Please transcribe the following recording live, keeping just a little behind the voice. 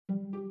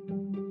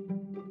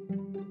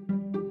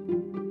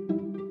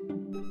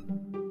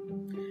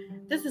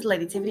This is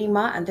Lady Tiffany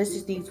Ma, and this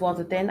is These Walls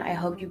Within. I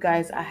hope you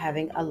guys are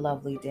having a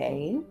lovely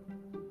day.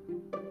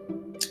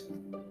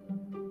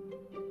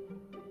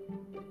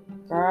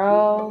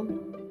 Girl,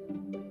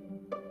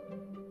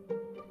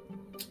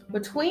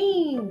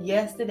 between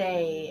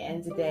yesterday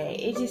and today,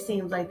 it just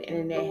seems like the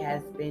internet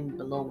has been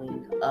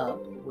blowing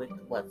up with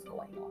what's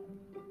going on.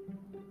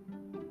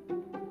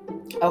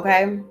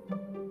 Okay?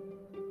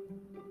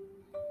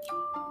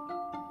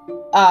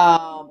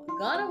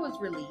 Gunna was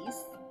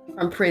released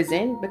from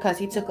prison because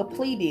he took a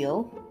plea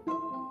deal.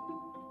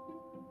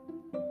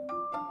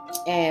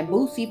 And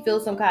Boosie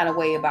feels some kind of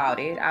way about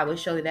it. I will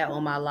show you that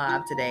on my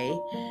live today.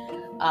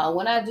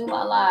 When I do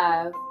my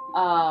live,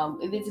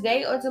 if it's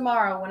today or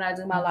tomorrow when I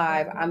do my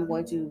live, I'm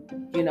going to,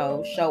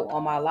 show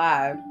on my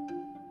live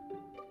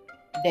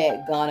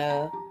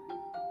that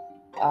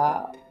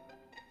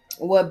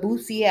what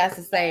Boosie has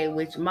to say,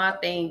 which my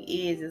thing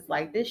is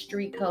like this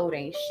street code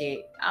ain't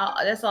shit.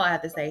 That's all I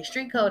have to say.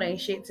 Street code ain't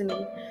shit to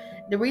me.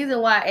 The reason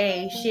why it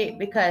ain't shit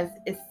because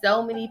it's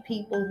so many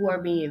people who are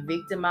being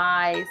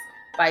victimized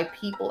by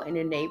people in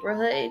the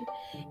neighborhood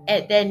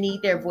and that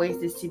need their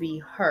voices to be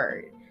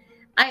heard.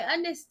 I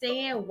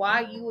understand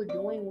why you are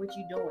doing what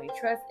you're doing.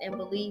 Trust and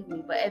believe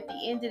me. But at the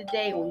end of the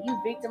day, when you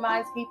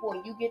victimize people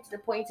and you get to the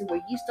point to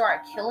where you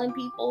start killing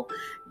people,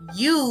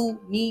 you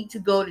need to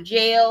go to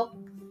jail.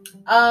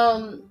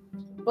 But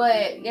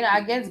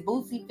I guess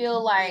Boosie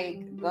feel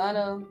like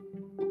Gunna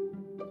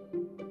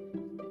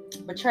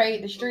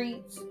betrayed the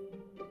streets.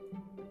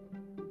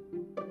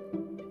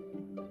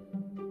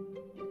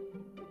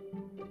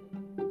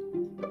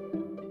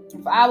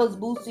 If I was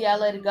Boosie, I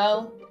let it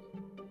go.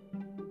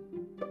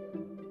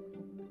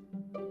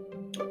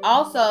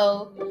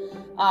 Also,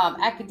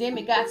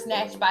 Academic got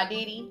snatched by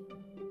Diddy,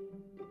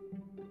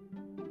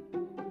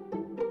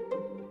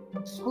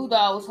 who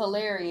thought it was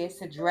hilarious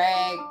to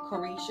drag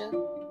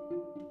Carisha.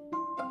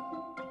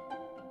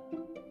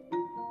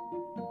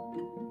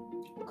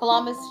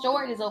 Columbus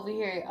Short is over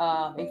here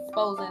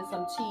exposing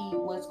some tea,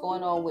 what's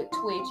going on with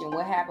Twitch and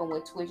what happened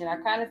with Twitch. And I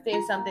kind of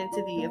said something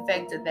to the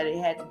effect of that it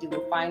had to do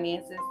with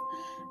finances.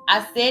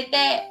 I said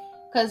that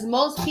because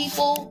most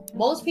people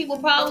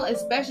problem,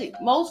 especially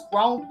most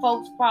grown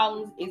folks'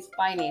 problems, is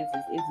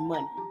finances, is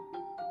money,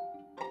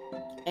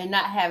 and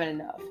not having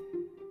enough.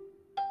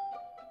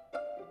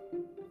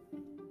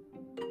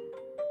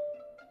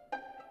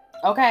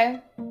 Okay.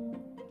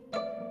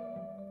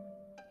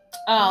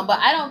 But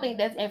I don't think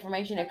that's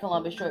information that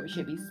Columbus Short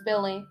should be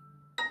spilling.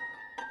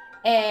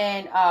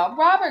 And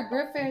Robert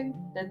Griffin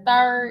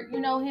III, you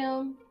know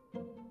him?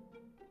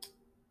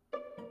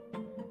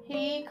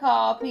 He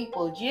called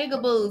people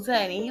jigaboos,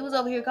 honey. He was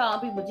over here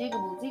calling people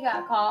jigaboos. He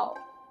got caught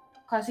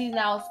because he's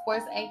now a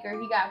sports anchor.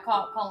 He got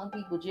caught calling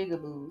people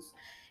jigaboos.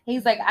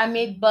 He's like, I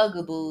make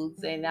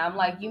bugaboos. And I'm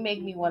like, you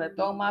make me want to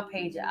throw my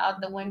pager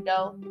out the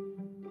window.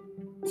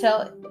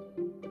 Tell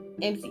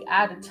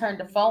MCI to turn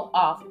the phone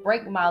off.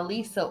 Break my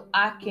lease so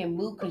I can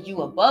move because you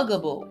a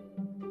bugaboo.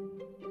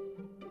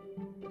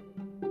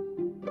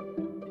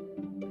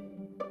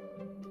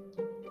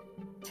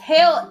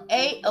 Tell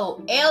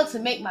AOL to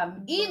make my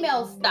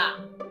email stop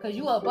because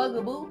you a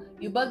bugaboo.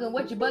 You bugging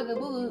what you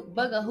bugaboo,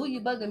 bugging who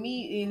you bugging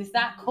me, and it's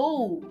not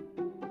cool.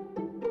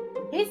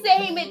 He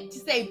said he meant to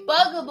say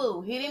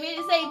bugaboo. He didn't mean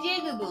to say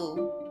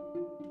jigaboo.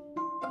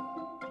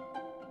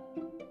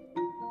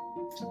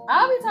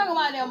 I'll be talking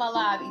about it on my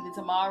live either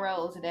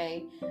tomorrow or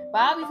today. But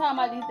I'll be talking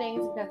about these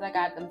things because I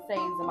got them saved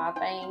on my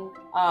thing.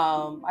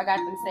 I got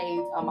them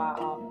saved on my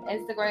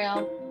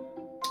Instagram.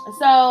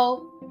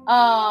 So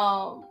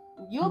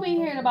you'll be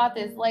hearing about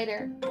this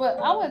later. But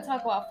I want to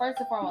talk about first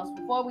and foremost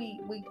before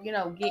we get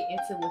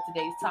into what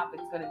today's topic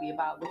is going to be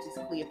about, which is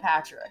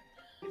Cleopatra.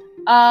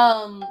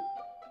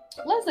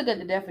 Let's look at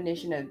the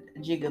definition of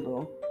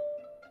jigaboo.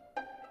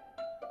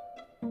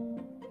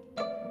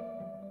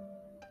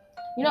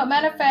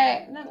 Matter of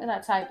fact, let me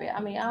not type it. I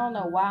mean, I don't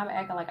know why I'm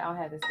acting like I don't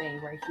have this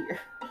thing right here.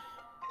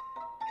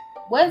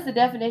 What is the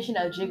definition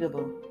of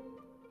jigaboo?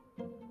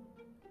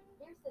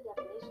 Here's the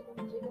definition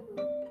of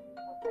jigaboo.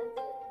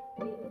 Offensive,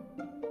 hated.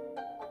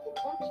 A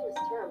contemptuous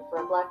term for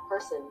a black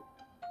person.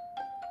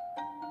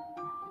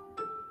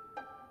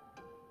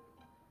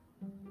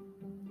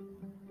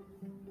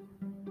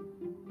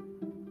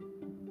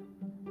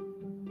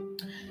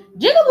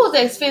 Jigaboo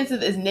is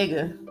expensive as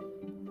nigga.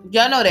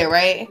 Y'all know that,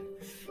 right?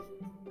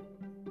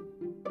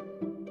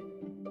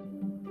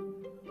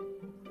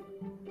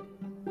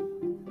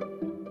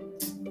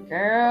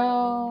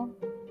 Girl.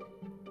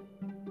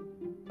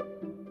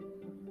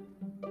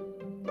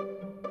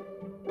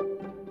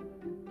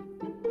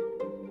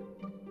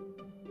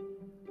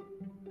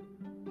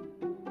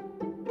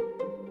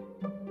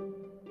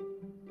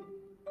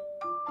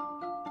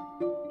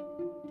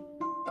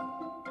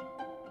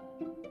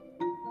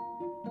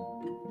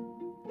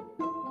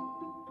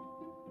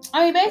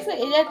 I mean,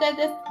 basically,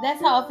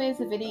 that's how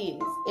offensive it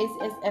is.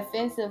 It's as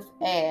offensive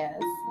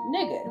as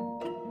nigga.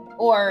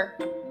 Or,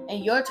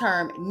 in your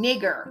term,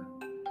 nigger.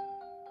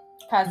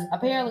 Because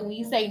apparently when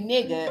you say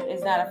nigga,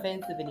 it's not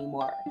offensive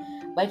anymore.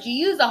 But you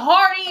use a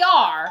hard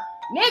ER,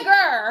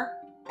 nigger.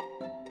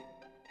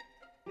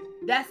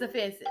 That's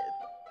offensive.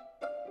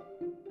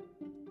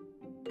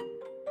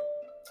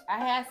 I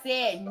have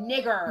said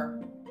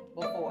nigger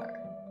before.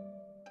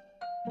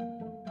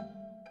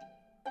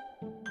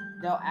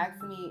 Don't ask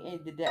me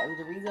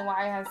the reason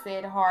why I have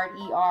said hard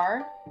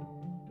ER.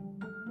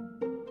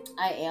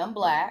 I am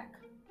black.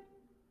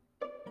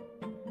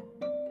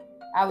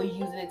 I was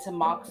using it to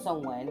mock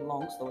someone,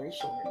 long story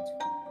short.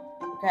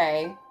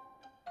 Okay?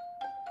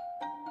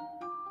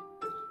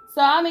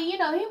 So, I mean, you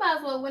know, he might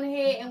as well went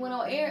ahead and went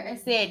on air and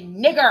said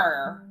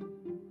nigger.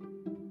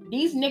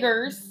 These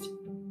niggers.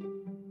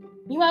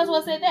 He might as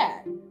well say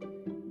that.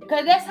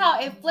 Because that's how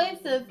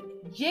offensive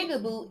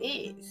jigaboo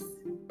is.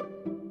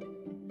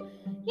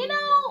 You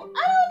know,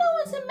 I don't know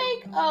what to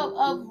make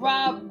of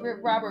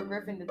Robert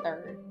Griffin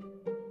III.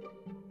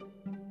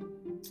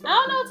 I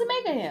don't know what to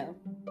make of him.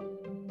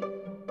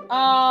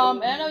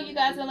 I know you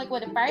guys are like, well,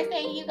 the first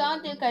thing you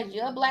gonna do, because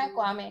you're a black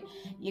woman,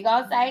 you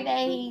gonna say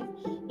that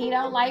he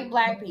don't like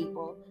black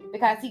people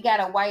because he got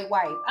a white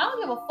wife. I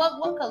don't give a fuck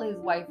what color his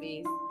wife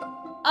is.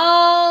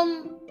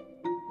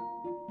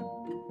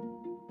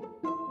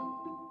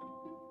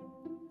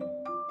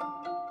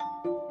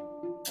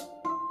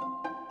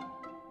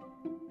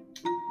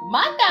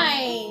 My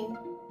thing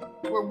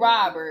with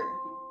Robert,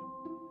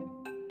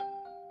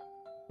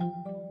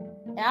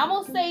 and I'm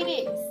gonna say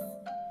this,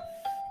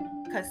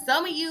 because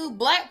some of you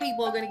black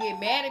people are going to get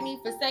mad at me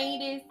for saying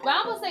this. But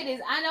I'm going to say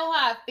this. I know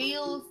how it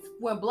feels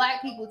when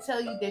black people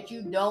tell you that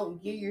you don't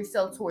gear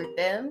yourself toward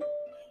them.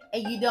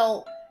 And you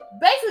don't.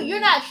 Basically, you're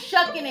not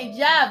shucking and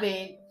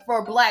jiving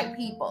for black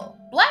people.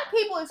 Black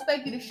people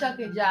expect you to shuck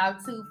and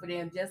jive too for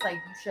them. Just like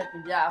you shuck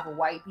and jive for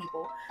white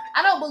people.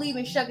 I don't believe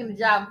in shucking and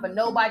jiving for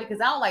nobody. Because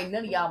I don't like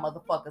none of y'all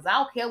motherfuckers. I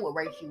don't care what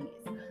race you is.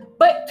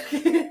 But...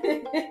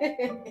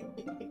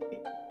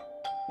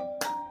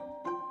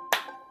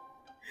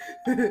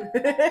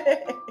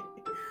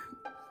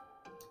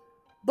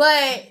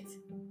 But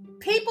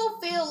people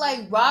feel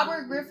like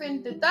Robert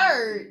Griffin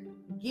III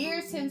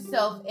gears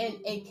himself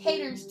and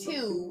caters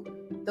to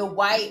the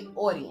white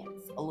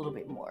audience a little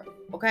bit more.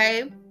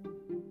 Okay?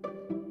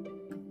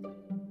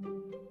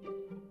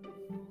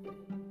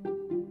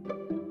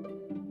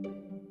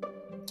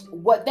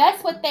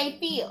 That's what they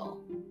feel.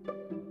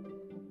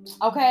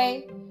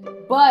 Okay?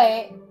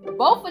 But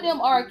both of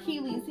them are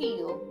Achilles'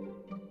 heel.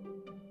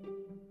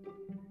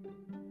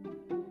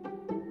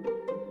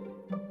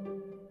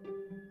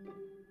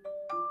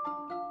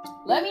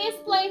 Let me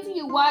explain to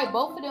you why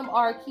both of them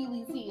are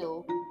Achilles'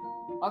 heel.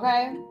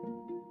 Okay?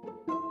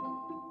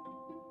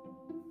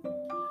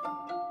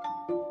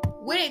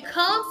 When it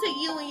comes to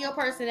you and your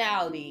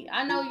personality,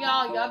 I know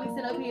y'all be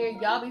sitting up here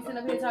talking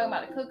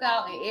about a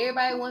cookout, and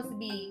everybody wants to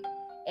be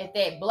at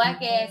that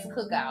black ass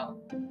cookout.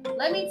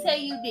 Let me tell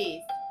you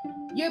this.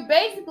 You're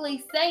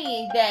basically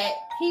saying that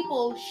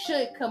people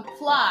should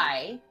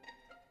comply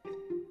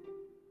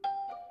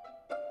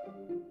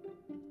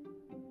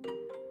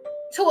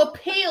to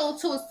appeal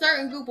to a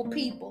certain group of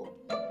people.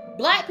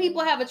 Black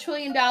people have $1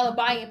 trillion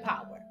buying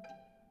power.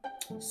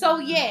 So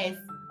yes,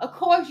 of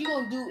course you're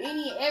going to do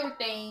any and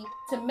everything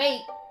to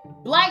make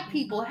black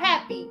people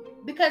happy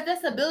because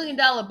that's $1 billion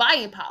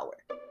buying power.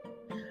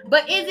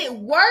 But is it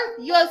worth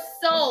your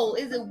soul?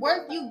 Is it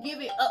worth you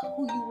giving up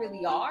who you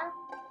really are?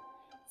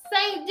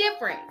 Same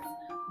difference.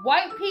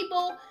 White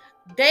people,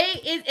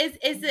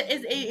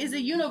 is a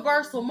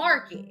universal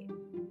market.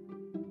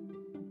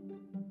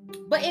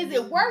 But is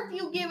it worth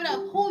you giving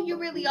up who you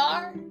really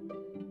are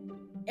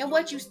and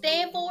what you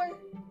stand for?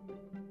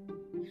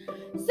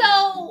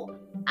 So,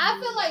 I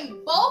feel like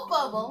both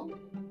of them,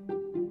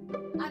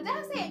 did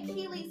I say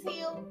Achilles'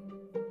 heel?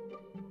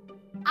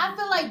 I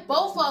feel like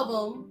both of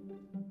them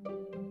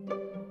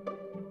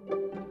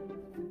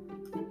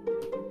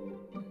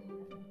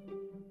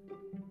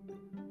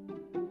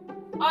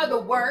are the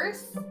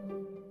worst.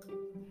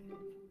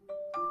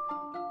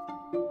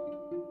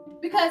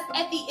 Because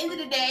at the end of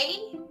the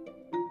day,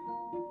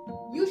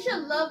 you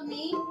should love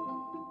me.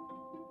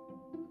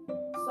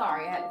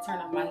 Sorry, I had to turn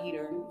off my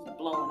heater. It was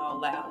blowing all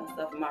loud and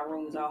stuff, and my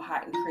room is all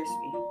hot and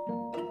crispy.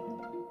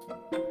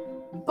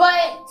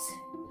 But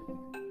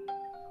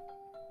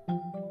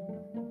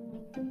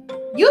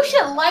you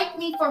should like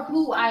me for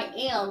who I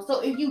am. So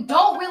if you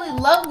don't really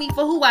love me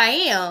for who I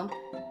am,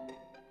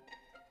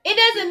 it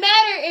doesn't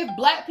matter if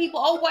black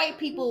people or white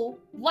people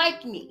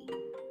like me.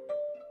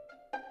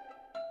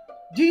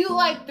 Do you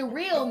like the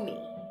real me?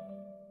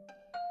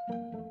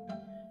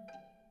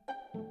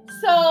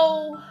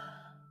 So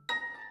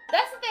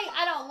that's the thing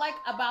I don't like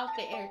about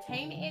the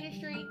entertainment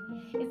industry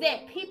is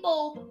that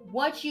people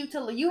want you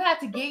have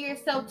to gear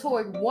yourself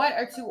toward one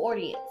or two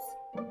audience.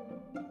 You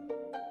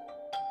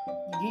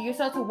gear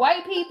yourself to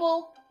white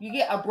people, you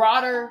get a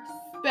broader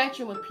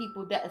spectrum of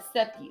people that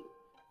accept you.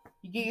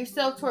 You gear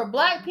yourself toward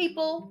black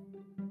people,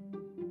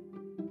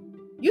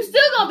 you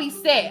still gonna be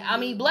set. I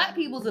mean, black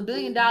people's $1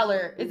 billion,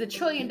 it's $1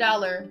 trillion.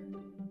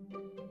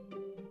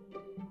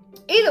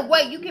 Either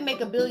way, you can make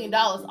 $1 billion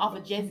off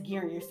of just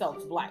gearing yourself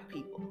to black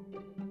people.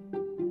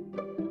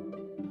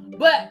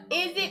 But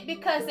is it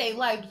because they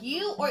like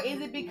you, or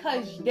is it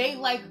because they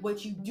like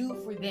what you do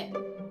for them?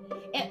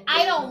 And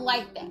I don't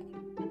like that.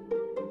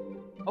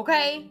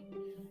 Okay?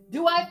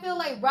 Do I feel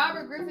like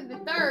Robert Griffin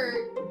III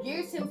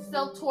gears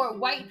himself toward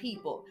white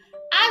people?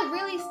 I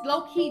really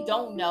low-key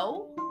don't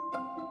know.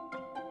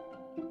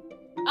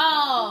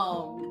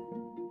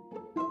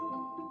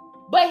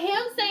 But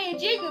him saying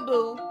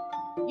jigaboo,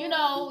 you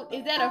know,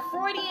 is that a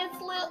Freudian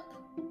slip?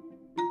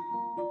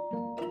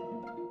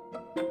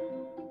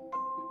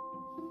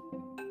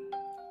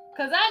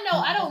 Because I know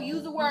I don't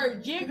use the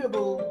word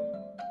jigaboo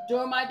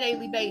during my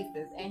daily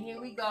basis. And here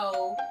we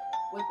go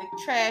with the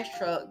trash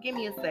truck. Give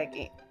me a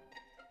second.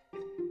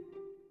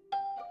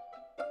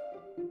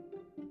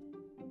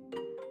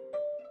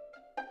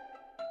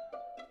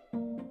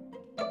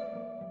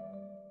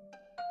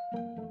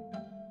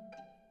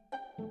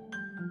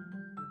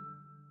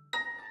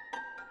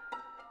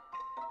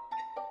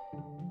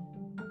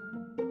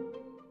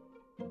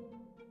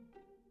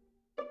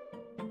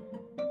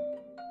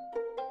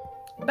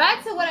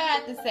 Back to what I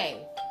had to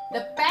say.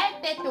 The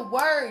fact that the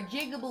word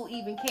jigaboo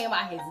even came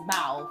out his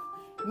mouth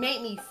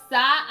made me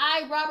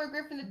side-eye Robert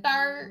Griffin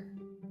III.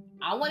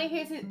 I want to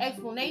hear his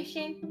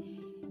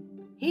explanation.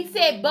 He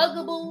said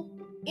bugaboo.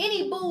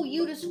 Any boo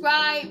you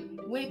describe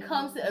when it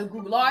comes to a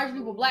group, large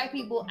group of black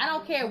people, I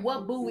don't care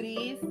what boo it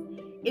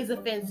is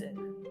offensive.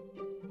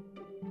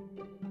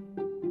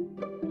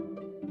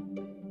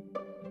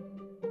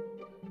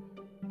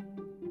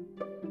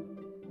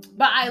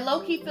 But I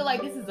low-key feel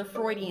like this is a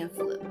Freudian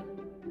slip.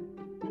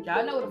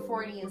 Y'all know what a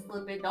Freudian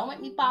slip is. Don't make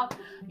me pop.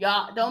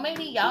 Y'all don't make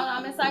me. Y'all know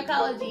I'm in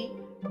psychology.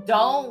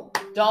 Don't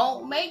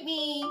make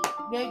me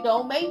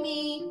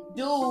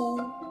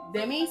do.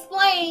 Let me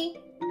explain.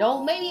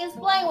 Don't make me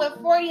explain what a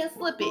Freudian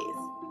slip is.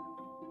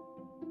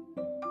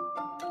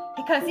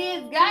 Because he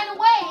has gotten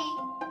away.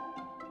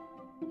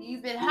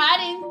 He's been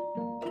hiding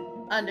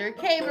under a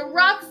cave or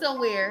rock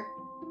somewhere.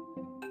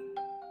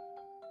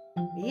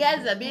 He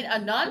has been a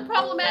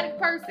non-problematic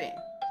person.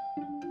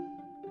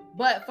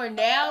 But for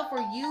now, for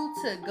you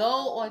to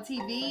go on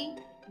TV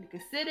and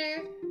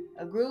consider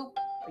a group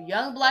of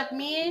young black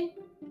men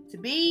to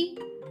be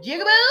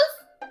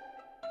jigaboos?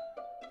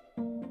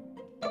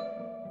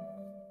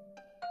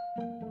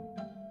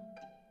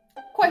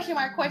 Question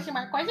mark, question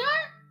mark, question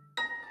mark?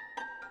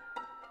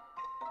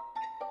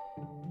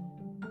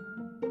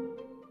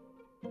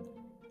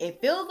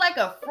 It feels like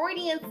a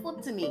Freudian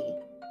slip to me.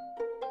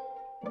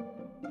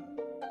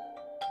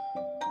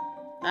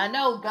 I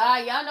know,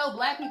 God, y'all know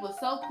black people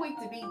so quick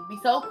to be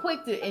so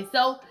quick to and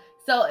so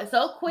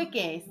quick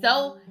and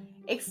so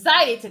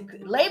excited to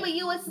label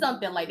you as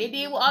something like they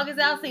did with August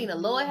Alsina.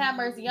 Lord have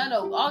mercy. Y'all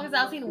know August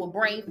Alsina will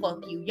brain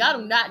fuck you. Y'all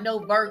do not know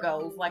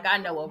Virgos like I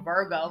know a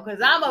Virgo because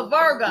I'm a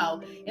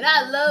Virgo and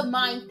I love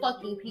mind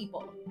fucking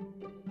people.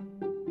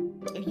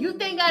 If you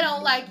think I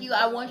don't like you,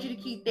 I want you to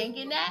keep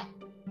thinking that.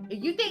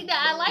 If you think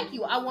that I like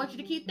you, I want you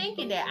to keep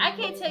thinking that. I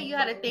can't tell you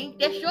how to think.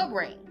 That's your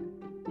brain.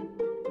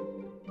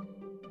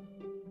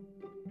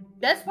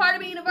 That's part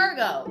of being a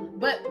Virgo.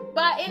 But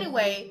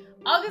anyway,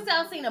 August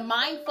Alsina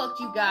mind fucked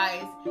you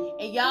guys.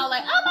 And y'all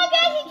like, oh my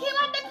God, he came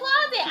out the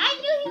closet. I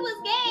knew he was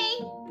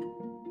gay.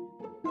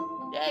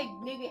 That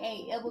nigga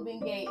ain't ever been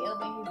gay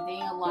ever in his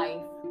damn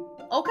life.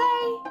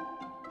 Okay?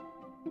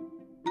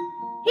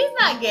 He's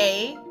not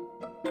gay.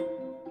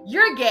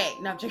 You're gay.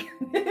 No, I'm joking.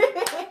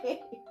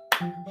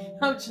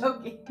 I'm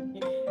joking.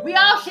 We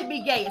all should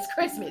be gay. It's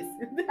Christmas.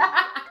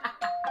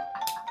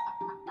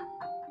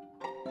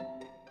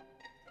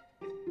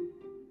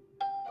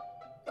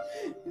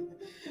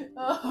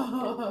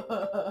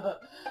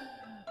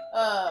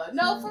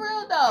 No, for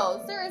real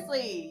though.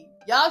 Seriously,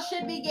 y'all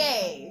should be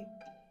gay.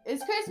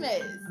 It's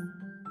Christmas.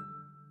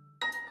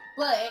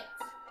 But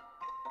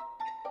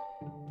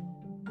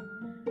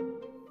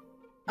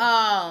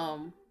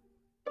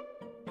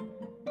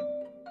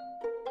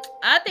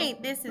I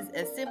think this is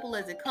as simple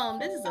as it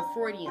comes. This is a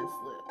Freudian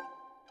slip.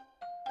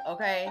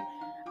 Okay?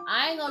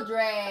 I ain't gonna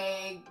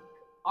drag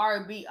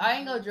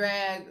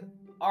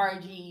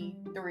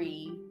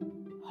RG3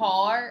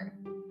 hard.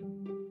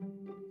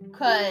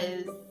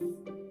 Cause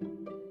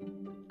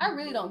I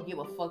really don't give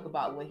a fuck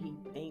about what he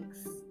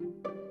thinks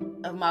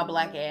of my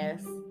black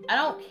ass. I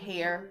don't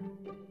care.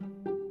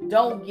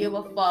 Don't give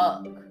a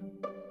fuck.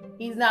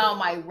 He's not on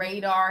my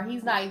radar.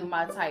 He's not even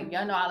my type.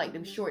 Y'all know I like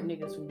them short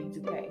niggas from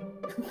B2K.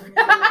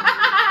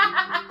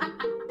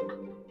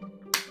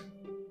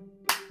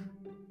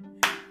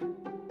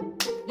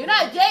 You're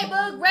not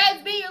J-Boog,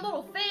 Ragsby, or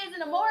Little Fizz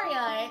and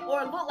Amorion,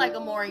 or look like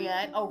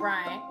Amorion,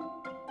 Orion.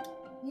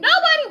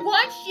 Nobody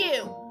wants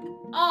you.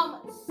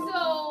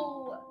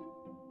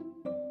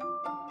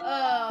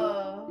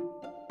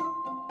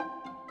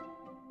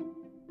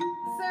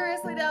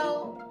 Seriously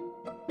though,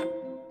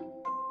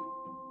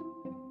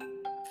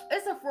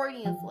 it's a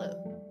Freudian slip.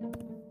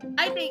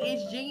 I think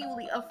it's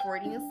genuinely a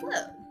Freudian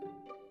slip.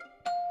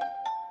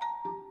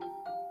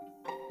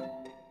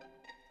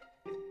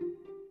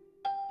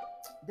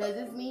 Does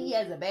this mean he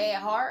has a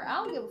bad heart? I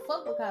don't give a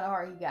fuck what kind of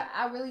heart he got.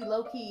 I really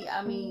low-key,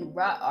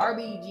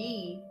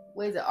 RBG,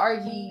 what is it,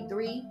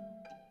 RG3?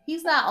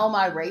 He's not on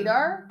my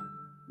radar.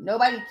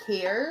 Nobody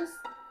cares.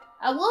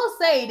 I will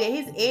say that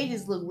his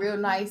edges look real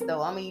nice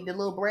though. I mean, the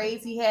little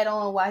braids he had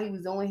on while he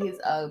was doing his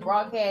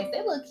broadcast,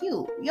 they look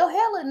cute. Your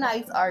hair look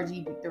nice,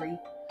 RGB3.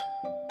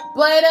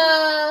 But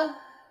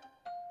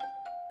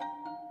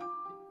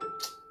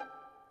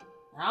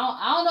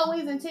I don't know what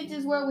his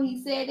intentions were when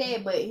he said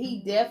that, but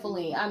he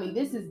definitely. I mean,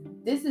 this is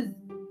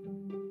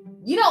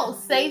you don't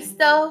say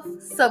stuff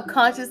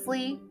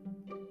subconsciously,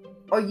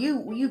 or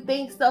you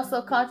think stuff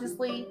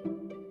subconsciously.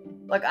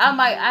 Like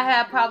I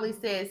have probably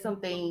said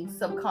something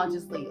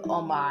subconsciously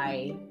on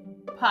my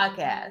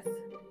podcast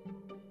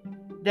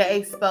that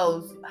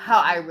expose how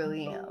I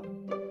really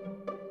am.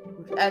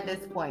 At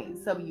this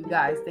point, some of you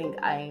guys think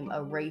I'm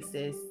a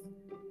racist,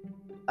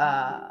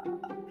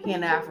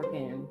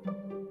 Pan-African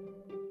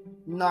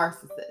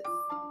narcissist,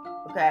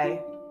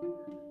 okay,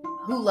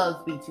 who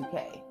loves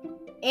B2K.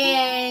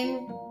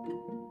 And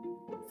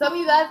some of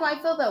you guys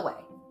might feel that way,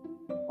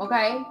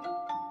 okay?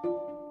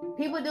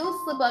 People do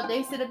slip up,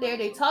 they sit up there,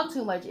 they talk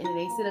too much, and then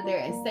they sit up there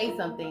and say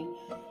something.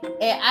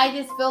 And I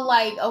just feel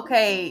like,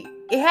 okay,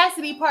 it has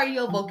to be part of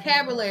your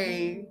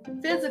vocabulary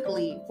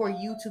physically for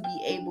you to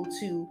be able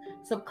to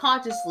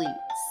subconsciously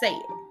say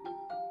it.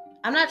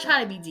 I'm not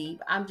trying to be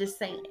deep, I'm just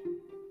saying.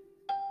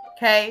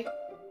 Okay?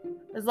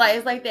 It's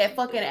like that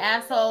fucking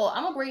asshole.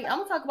 I'm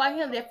gonna talk about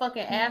him. That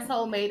fucking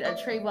asshole made a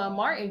Trayvon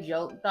Martin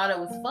joke, thought it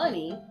was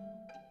funny.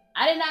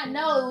 I did not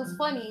know it was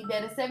funny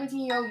that a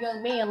 17-year-old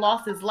young man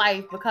lost his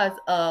life because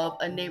of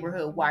a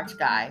neighborhood watch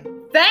guy.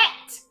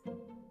 Fact!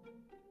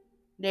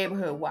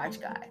 Neighborhood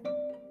watch guy.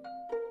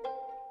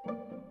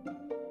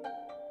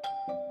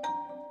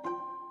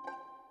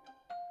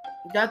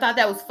 Y'all thought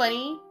that was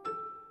funny?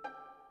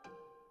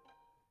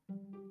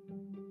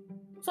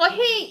 So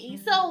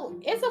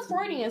it's a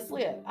Freudian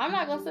slip. I'm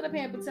not gonna sit up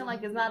here and pretend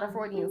like it's not a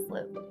Freudian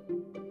slip.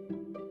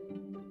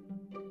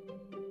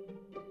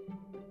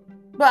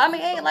 But I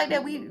mean, it ain't like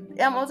that.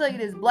 I'm gonna tell you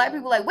this: black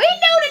people like, we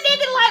knew the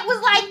nigga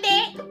was like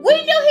that. We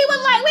knew he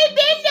was like, we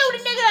been knew the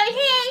nigga like he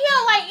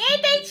don't like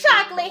anything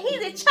chocolate.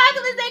 He's as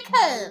chocolate as they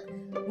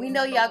come. We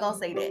know y'all gonna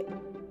say that.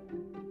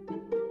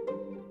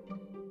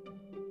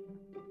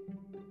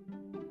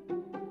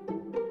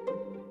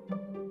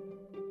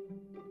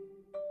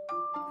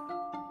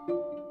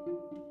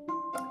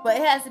 But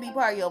it has to be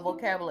part of your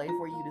vocabulary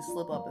for you to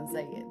slip up and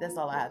say it. That's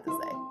all I have to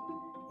say.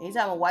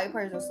 Anytime a white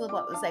person slip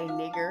up and say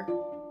nigger,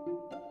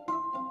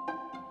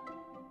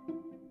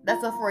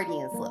 that's a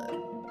Freudian slip.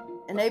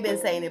 And they've been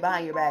saying it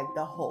behind your back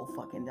the whole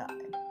fucking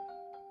time.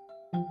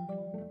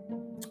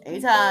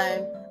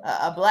 Anytime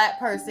a black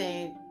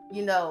person,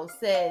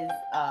 says,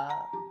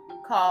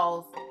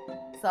 calls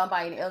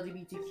somebody in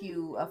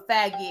LGBTQ a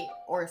faggot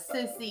or a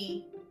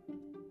sissy,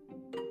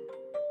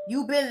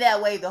 you've been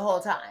that way the whole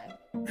time.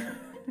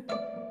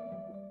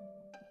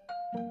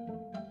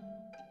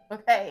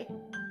 Okay?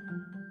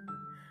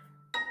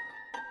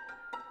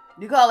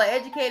 You call an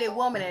educated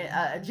woman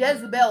a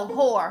Jezebel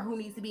whore who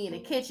needs to be in the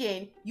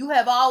kitchen. You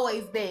have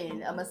always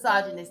been a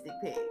misogynistic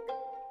pig.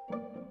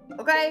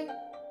 Okay?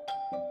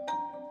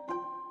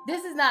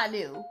 This is not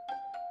new.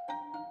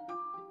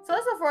 So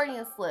it's a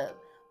Freudian slip.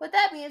 With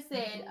that being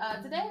said,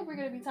 today we're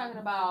going to be talking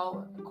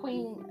about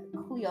Queen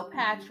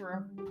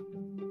Cleopatra.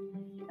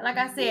 And like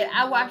I said,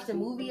 I watched a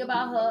movie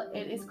about her.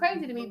 And it's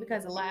crazy to me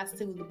because the last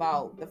two was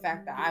about the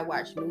fact that I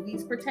watched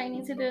movies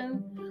pertaining to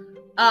them.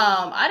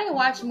 I didn't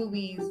watch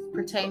movies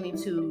pertaining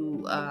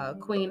to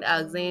Queen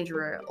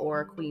Alexandra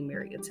or Queen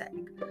Mary Attack.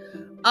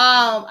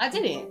 I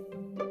didn't.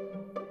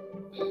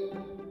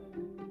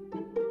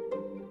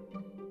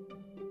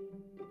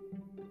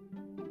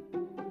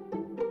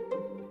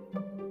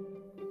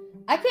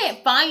 I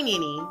can't find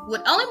any.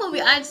 The only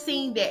movie I've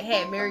seen that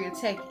had Mary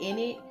Attack in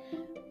it,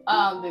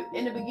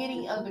 in the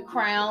beginning of The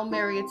Crown,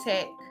 Mary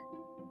Attack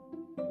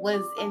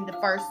was in the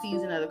first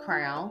season of The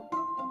Crown.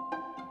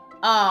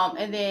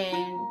 And then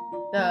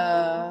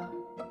the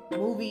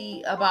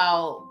movie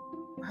about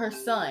her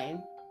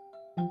son,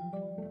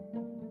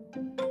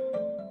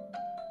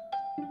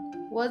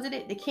 wasn't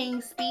it The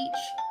King's Speech?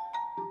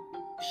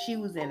 She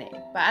was in it.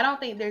 But I don't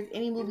think there's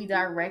any movie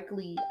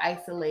directly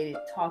isolated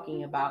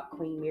talking about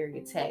Queen Mary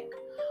Attack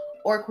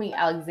or Queen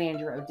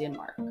Alexandra of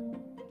Denmark.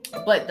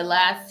 But the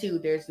last two,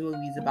 there's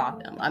movies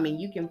about them. I mean,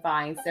 you can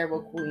find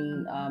several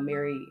Queen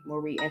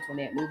Marie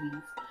Antoinette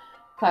movies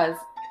because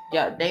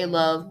they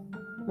love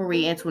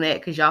Marie Antoinette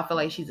because y'all feel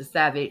like she's a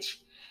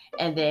savage.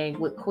 And then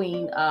with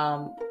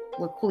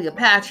with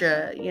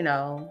Cleopatra,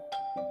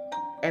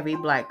 every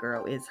black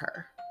girl is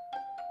her.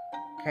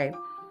 Okay.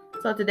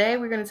 So today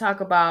we're going to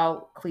talk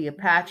about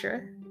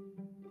Cleopatra.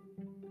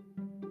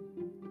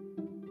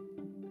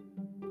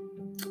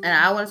 And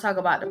I want to talk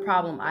about the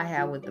problem I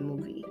have with the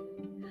movie.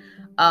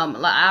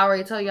 Like I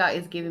already told y'all,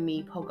 it's giving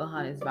me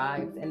Pocahontas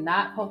vibes, and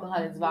not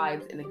Pocahontas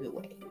vibes in a good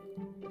way.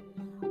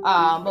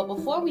 But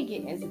before we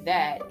get into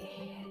that,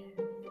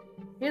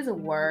 here's a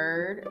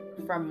word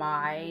from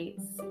my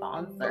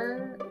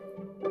sponsor.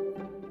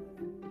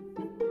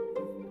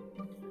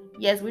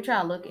 Yes, we're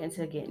trying to look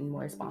into getting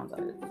more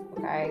sponsors.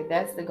 Okay,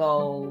 that's the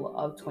goal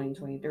of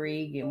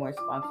 2023. Get more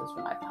sponsors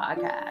for my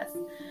podcast.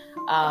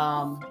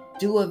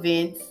 Do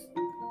events.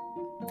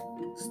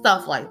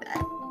 Stuff like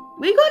that.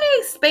 We're going to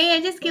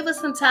expand. Just give us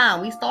some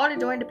time. We started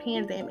during the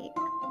pandemic.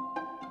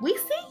 We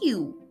see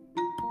you.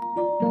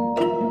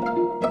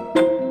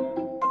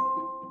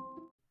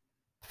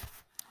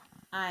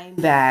 I'm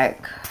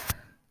back.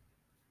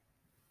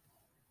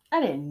 I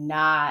did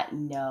not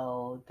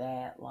know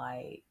that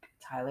like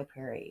Tyler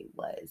Perry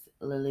was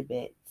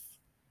Lilibet's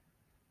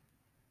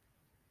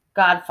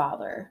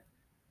godfather.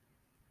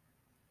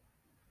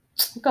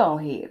 Go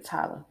ahead,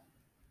 Tyler.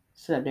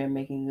 Sit up there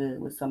making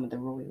good with some of the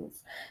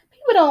royals.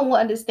 People don't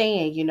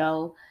understand,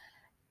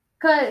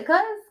 cause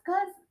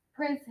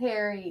Prince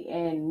Harry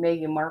and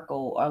Meghan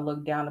Markle are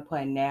looked down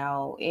upon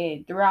now,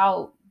 and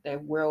throughout the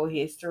world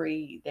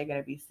history, they're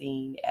gonna be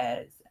seen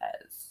as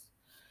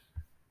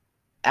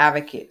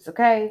advocates.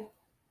 Okay,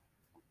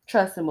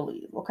 trust and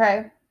believe.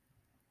 Okay.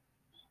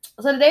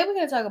 So today we're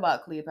gonna talk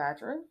about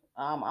Cleopatra.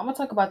 I'm gonna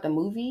talk about the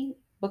movie,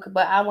 but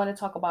I want to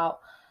talk about.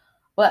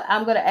 But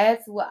I'm gonna add.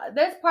 Well,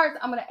 there's parts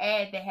I'm gonna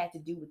add that had to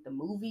do with the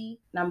movie.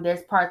 And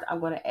there's parts I'm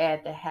gonna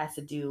add that has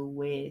to do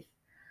with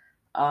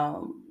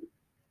um.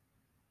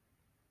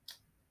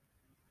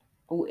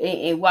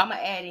 And what I'm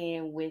gonna add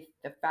in with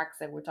the facts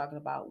that we're talking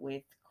about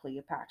with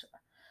Cleopatra.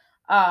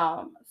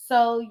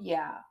 So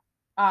yeah.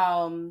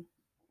 Um.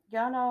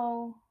 Y'all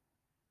know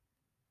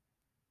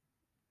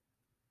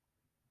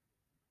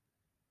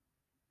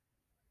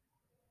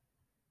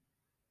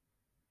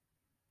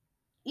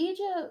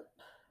Egypt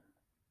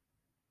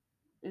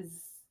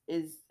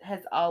is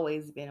has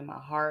always been in my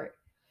heart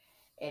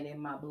and in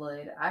my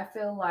blood. I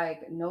feel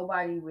like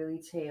nobody really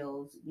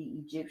tells the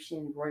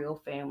Egyptian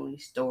royal family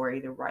story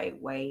the right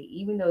way,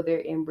 even though their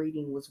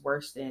inbreeding was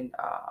worse than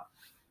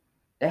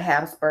the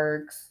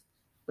Habsburgs,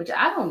 which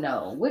I don't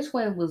know which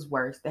one was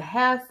worse, the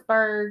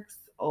Habsburgs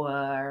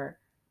or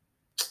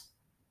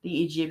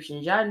the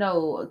Egyptians. Y'all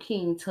know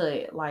King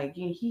Tut, like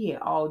he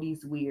had all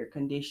these weird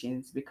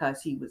conditions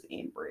because he was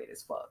inbred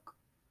as fuck.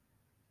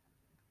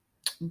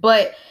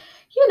 But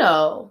you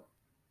know,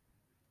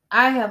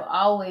 I have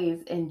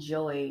always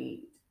enjoyed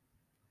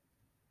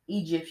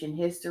Egyptian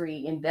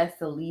history, and that's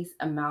the least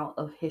amount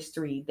of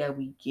history that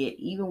we get,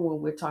 even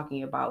when we're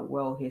talking about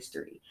world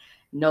history.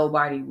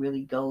 Nobody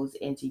really goes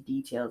into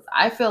details.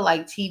 I feel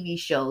like TV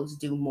shows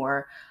do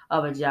more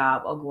of a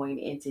job of going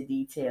into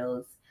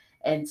details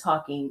and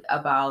talking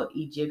about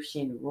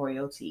Egyptian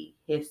royalty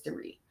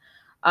history.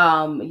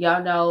 Y'all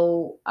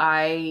know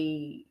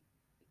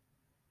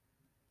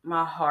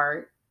my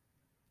heart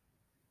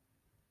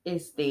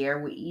is there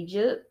with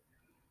Egypt.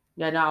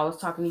 Yeah, no, I was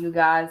talking to you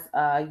guys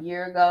a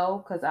year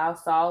ago because I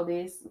saw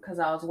this because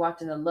I was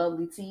watching the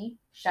Lovely Tea.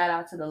 Shout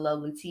out to the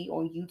Lovely Tea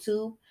on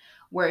YouTube,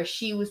 where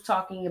she was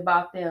talking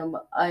about them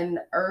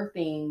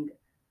unearthing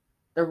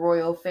the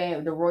royal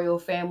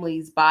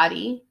family's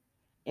body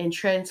and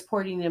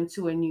transporting them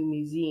to a new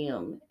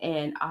museum.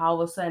 And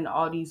all of a sudden,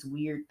 all these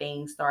weird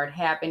things start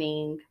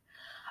happening.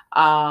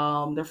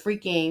 The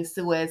freaking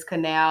Suez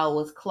Canal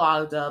was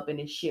clogged up, and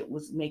the shit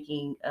was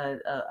making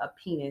a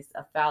penis,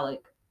 a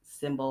phallic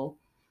symbol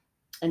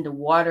in the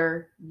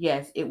water.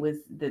 Yes, it was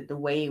the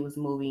way it was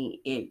moving,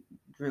 it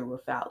drew a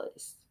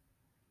phallus.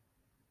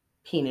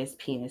 Penis,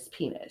 penis,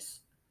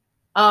 penis.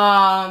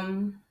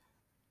 Um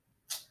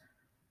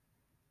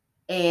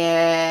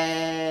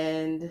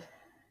and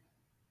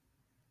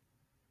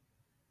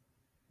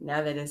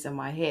now that it's in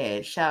my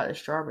head, shout out to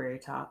Strawberry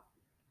Top.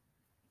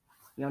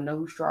 You don't know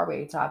who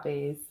Strawberry Top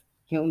is.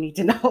 You don't need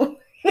to know.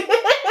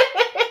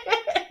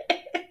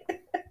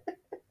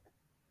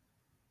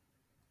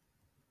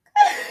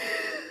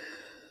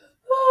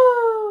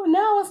 Oh, now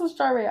I want some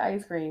strawberry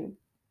ice cream.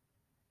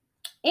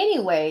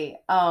 Anyway,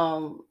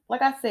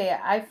 like I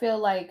said, I feel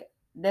like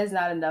there's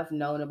not enough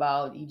known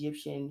about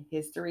Egyptian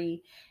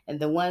history, and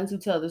the ones who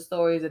tell the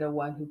stories are the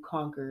one who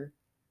conquer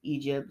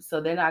Egypt.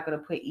 So they're not going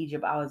to put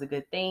Egypt out as a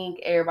good thing.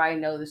 Everybody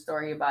knows the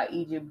story about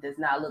Egypt does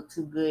not look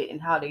too good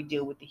and how they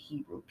deal with the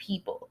Hebrew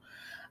people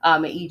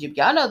in Egypt.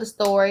 Y'all know the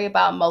story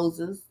about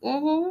Moses.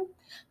 Who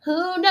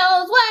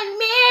knows what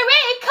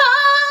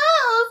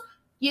miracles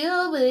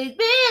you would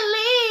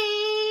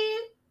believe?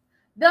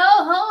 The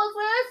holes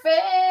were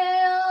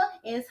fell.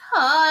 It's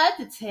hard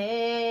to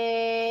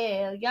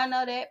tell. Y'all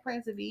know that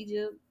Prince of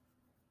Egypt,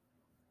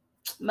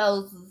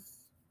 Moses.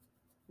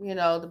 You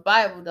know the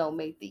Bible don't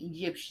make the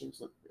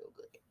Egyptians look real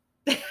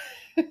good.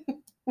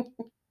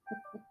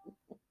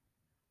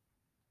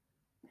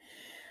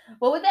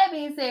 Well, with that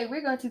being said,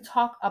 we're going to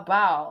talk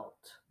about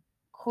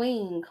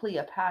Queen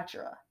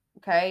Cleopatra.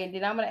 Okay, and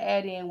then I'm going to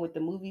add in what the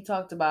movie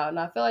talked about, and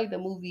I feel like the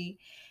movie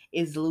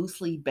is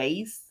loosely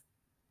based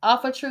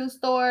off a true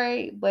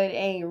story, but it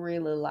ain't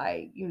really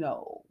like,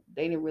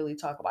 they didn't really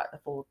talk about the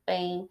full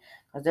thing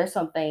because there's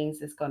some things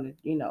that's going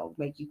to,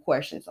 make you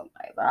question some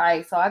things. All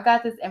right, so I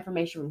got this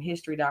information from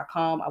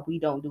history.com. We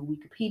don't do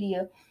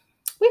Wikipedia.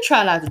 We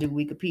try not to do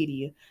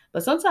Wikipedia,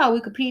 but sometimes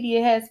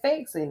Wikipedia has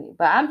facts in it.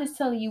 But I'm just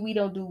telling you, we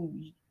don't do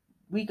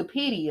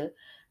Wikipedia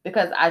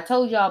because I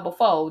told y'all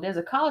before, there's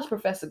a college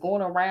professor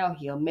going around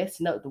here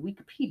messing up the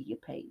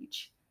Wikipedia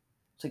page.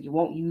 So you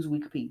won't use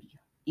Wikipedia,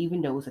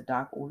 even though it's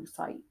a .org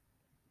site.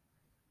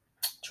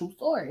 True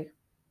story.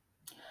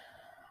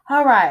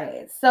 All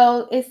right.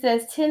 So it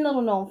says 10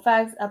 little known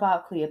facts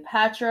about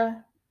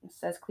Cleopatra. It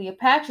says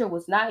Cleopatra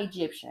was not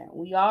Egyptian.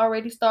 We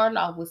already started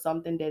off with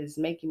something that is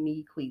making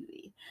me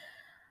queasy.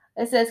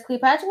 It says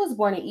Cleopatra was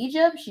born in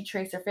Egypt. She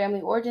traced her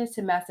family origins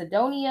to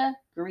Macedonia,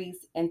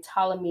 Greece, and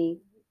Ptolemy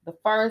the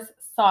First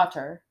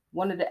Sauter,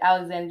 one of the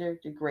Alexander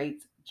the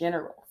Great's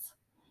generals.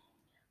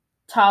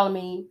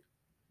 Ptolemy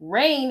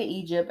reigned in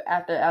Egypt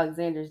after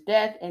Alexander's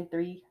death in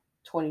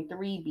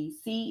 323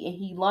 BC, and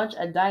he launched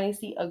a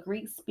dynasty of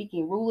Greek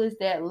speaking rulers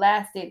that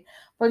lasted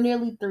for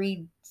nearly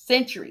 3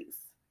 centuries.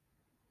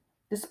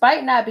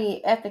 Despite not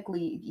being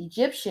ethnically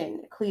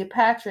Egyptian,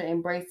 Cleopatra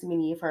embraced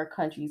many of her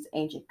country's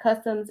ancient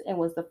customs and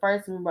was the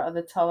first member of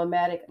the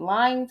Ptolemaic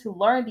line to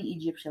learn the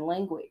Egyptian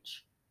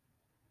language.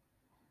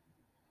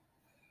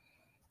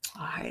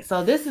 All right,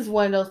 so this is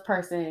one of those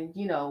persons,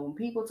 when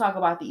people talk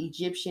about the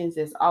Egyptians,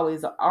 there's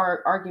always an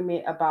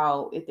argument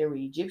about if they were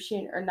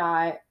Egyptian or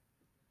not.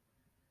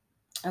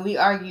 And we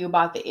argue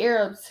about the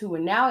Arabs who are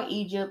now in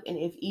Egypt and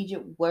if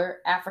Egypt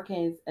were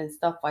Africans and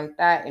stuff like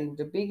that. And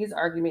the biggest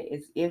argument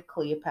is if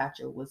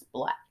Cleopatra was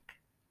black.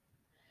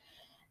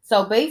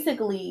 So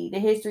basically, the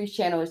History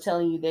Channel is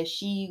telling you that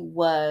she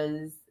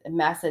was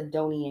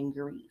Macedonian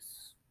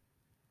Greece.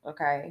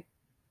 Okay.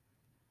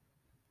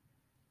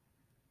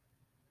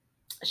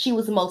 She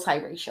was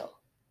multiracial.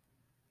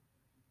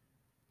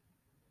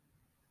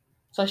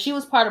 So she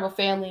was part of a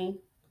family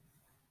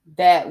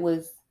that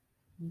was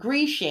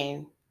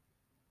Grecian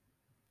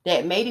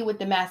that made it with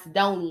the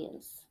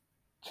Macedonians,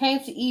 came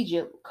to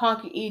Egypt,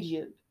 conquered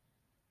Egypt,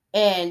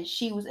 and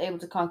she was able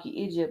to conquer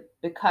Egypt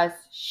because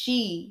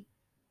she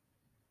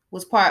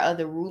was part of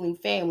the ruling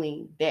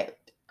family that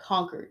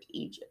conquered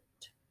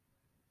Egypt.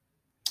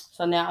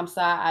 So now I'm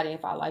side-eyed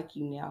if I like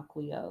you now,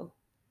 Cleo.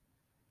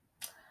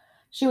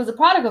 She was a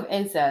product of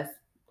incest,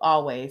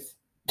 always.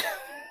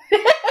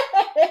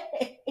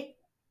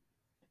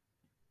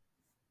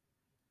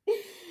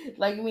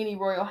 Like many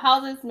royal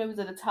houses, members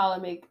of the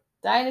Ptolemaic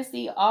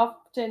dynasty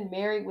often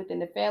married within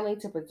the family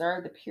to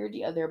preserve the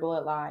purity of their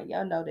bloodline.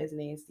 Y'all know that's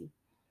nasty.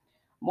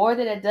 More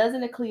than a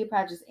dozen of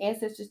Cleopatra's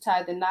ancestors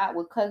tied the knot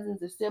with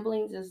cousins or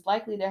siblings. It's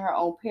likely that her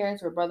own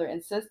parents were brother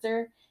and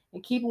sister.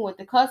 In keeping with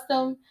the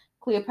custom,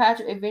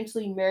 Cleopatra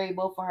eventually married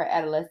both of her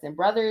adolescent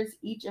brothers,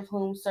 each of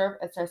whom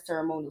served as her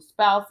ceremonial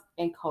spouse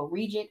and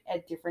co-regent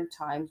at different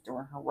times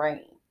during her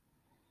reign.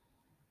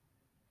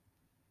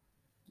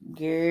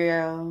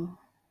 Girl.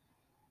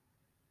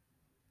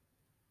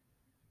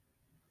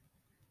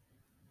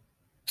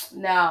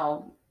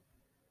 Now,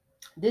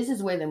 this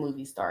is where the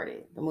movie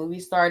started. The movie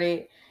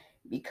started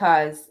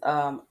because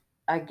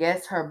I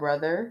guess her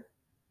brother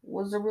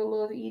was the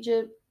ruler of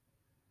Egypt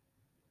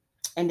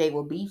and they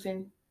were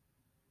beefing.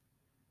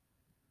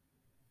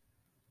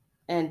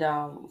 And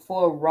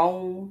for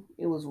Rome,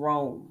 it was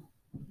Rome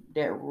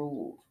that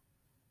ruled,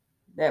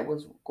 that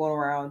was going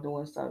around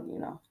doing stuff.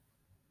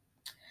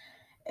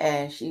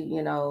 And she,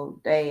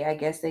 I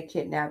guess they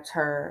kidnapped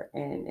her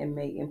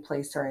and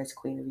placed her as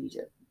Queen of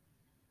Egypt.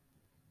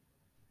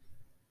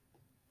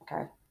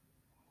 Okay.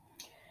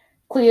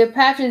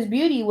 Cleopatra's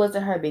beauty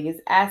wasn't her biggest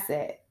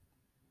asset.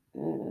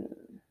 Mm.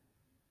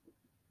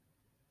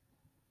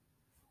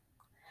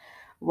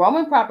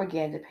 Roman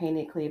propaganda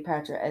painted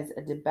Cleopatra as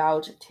a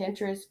debauched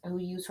temptress who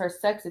used her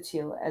sex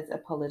appeal as a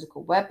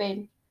political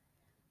weapon.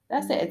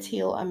 That's an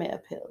appeal, I meant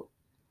appeal.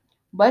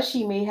 But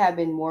she may have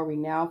been more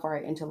renowned for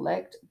her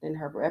intellect than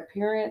her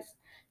appearance.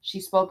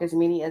 She spoke as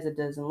many as a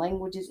dozen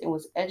languages and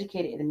was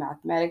educated in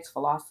mathematics,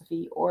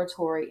 philosophy,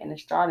 oratory, and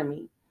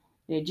astronomy.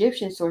 The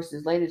Egyptian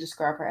sources later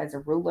describe her as a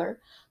ruler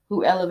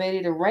who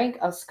elevated the rank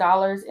of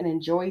scholars and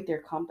enjoyed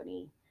their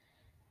company.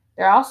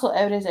 There are also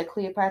evidence that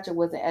Cleopatra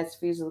wasn't as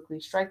physically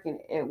striking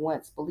as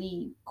once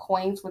believed.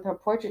 Coins with her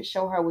portrait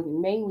show her with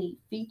manly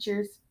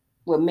features,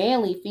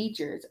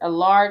 a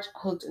large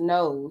hooked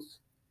nose.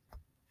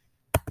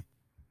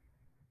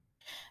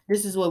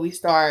 This is what we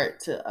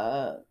start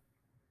to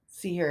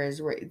see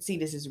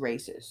this as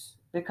racist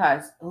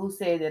because who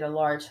said that a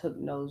large hook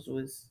nose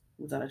was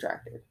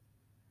unattractive?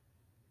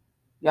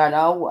 Y'all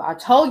know I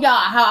told y'all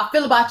how I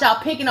feel about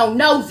y'all picking on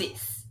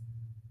noses.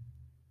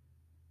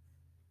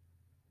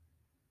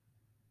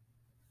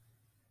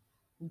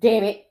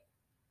 Damn it.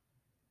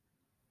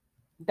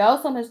 Though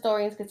some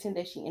historians contend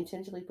that she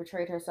intentionally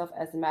portrayed herself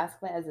as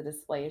masculine as a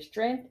display of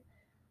strength,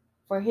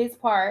 for his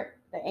part,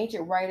 the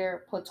ancient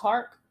writer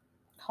Plutarch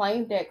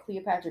claimed that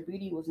Cleopatra's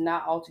beauty was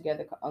not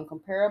altogether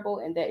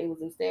uncomparable and that it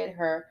was instead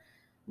her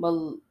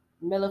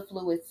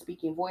mellifluous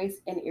speaking voice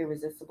and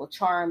irresistible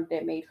charm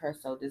that made her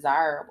so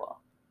desirable.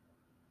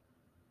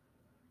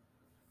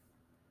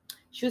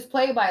 She was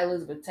played by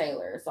Elizabeth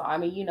Taylor, so I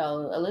mean,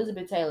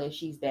 Elizabeth Taylor,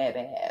 she's that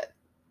bad.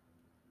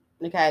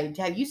 Okay,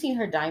 have you seen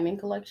her diamond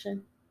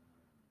collection,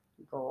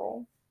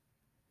 girl?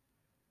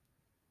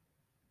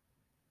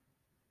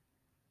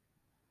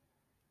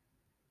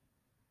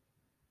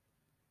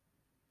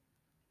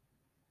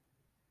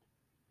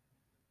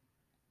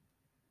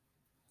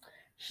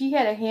 She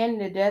had a hand in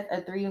the death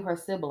of 3 of her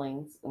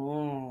siblings.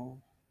 Mm.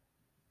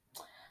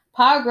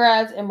 Power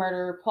grabs and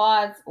murder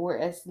plots were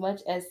as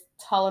much as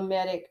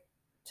Ptolemaic,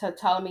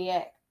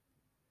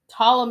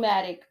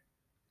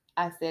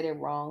 I said it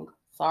wrong.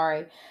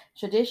 Sorry.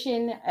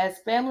 Tradition as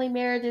family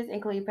marriages,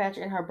 and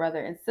Cleopatra and her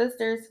brother and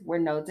sisters were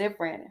no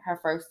different. Her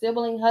first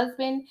sibling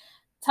husband,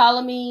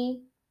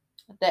 Ptolemy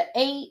the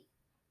 8th,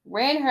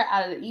 ran her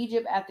out of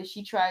Egypt after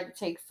she tried to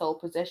take sole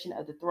possession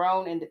of the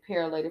throne, and the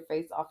pair later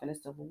faced off in a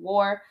civil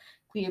war.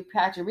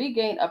 Cleopatra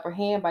regained upper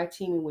hand by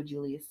teaming with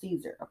Julius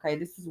Caesar. Okay,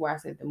 this is where I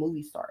said the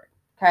movie started.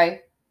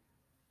 Okay.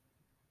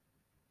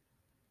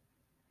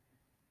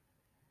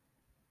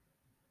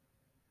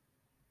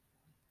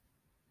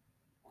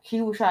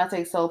 She was trying to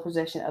take sole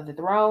possession of the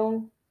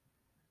throne,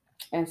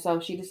 and so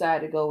she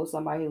decided to go with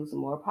somebody who was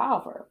more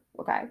powerful.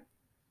 Okay.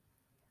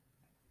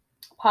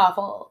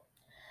 Powerful.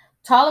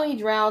 Ptolemy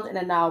drowned in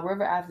the Nile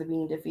River after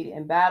being defeated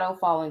in battle.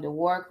 Following the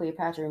war,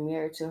 Cleopatra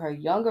remarried to her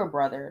younger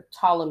brother,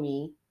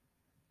 Ptolemy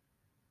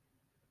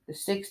the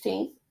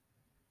 16th.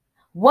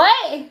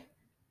 What?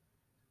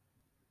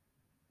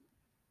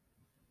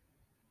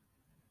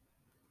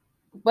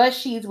 But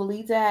she's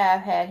believed to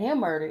have had him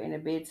murdered in a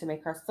bid to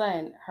make her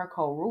son her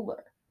co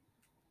ruler.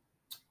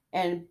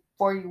 In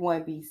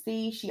 41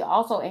 BC, she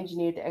also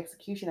engineered the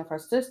execution of her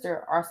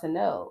sister,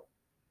 Arsinoe,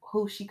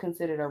 who she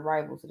considered a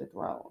rival to the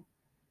throne.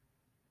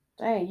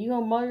 Dang, you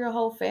gonna murder your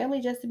whole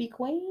family just to be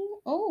queen?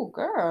 Oh,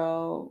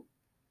 girl.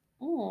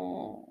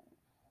 Mm.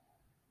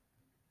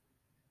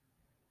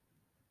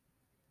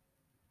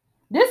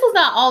 This was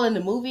not all in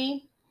the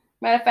movie.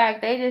 Matter of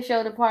fact, they just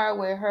showed the part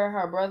where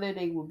her brother,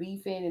 they were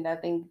beefing, and I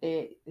think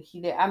that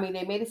I mean,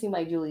 they made it seem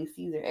like Julius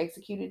Caesar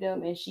executed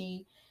them, and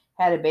she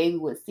had a baby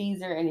with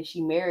Caesar, and then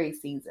she married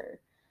Caesar.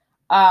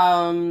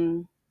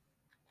 Um,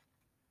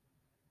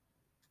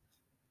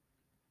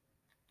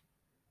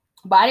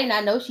 but I did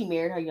not know she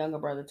married her younger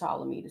brother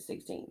Ptolemy the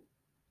 16th.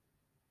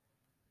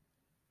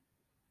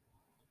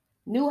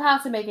 Knew how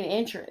to make an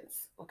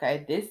entrance.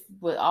 Okay, this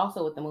was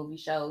also what the movie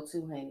showed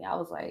too, honey. I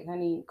was like,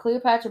 honey,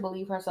 Cleopatra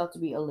believed herself to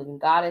be a living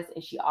goddess,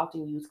 and she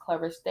often used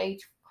clever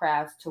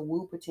stagecrafts to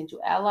woo potential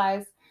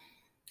allies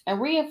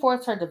and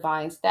reinforce her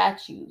divine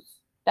status.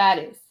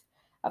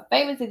 A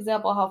famous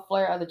example of her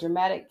flair of the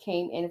dramatic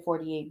came in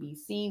 48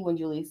 BC when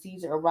Julius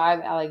Caesar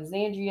arrived in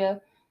Alexandria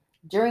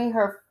during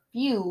her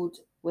feud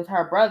with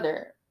her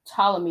brother,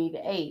 Ptolemy the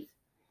 8th.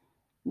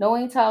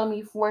 Knowing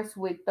Ptolemy's force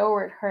would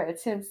thwart her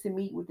attempts to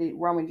meet with the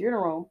Roman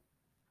general,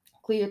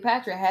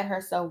 Cleopatra had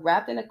herself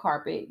wrapped in a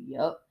carpet.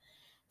 Yup.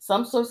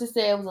 Some sources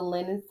say it was a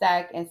linen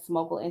sack and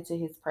smuggled into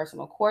his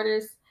personal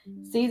quarters.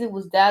 Caesar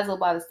was dazzled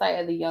by the sight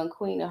of the young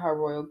queen in her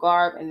royal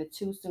garb, and the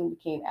two soon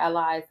became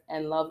allies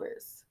and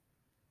lovers.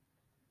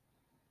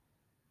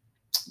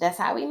 That's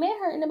how we met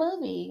her in the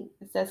movie.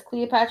 It says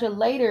Cleopatra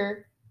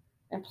later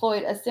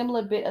employed a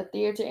similar bit of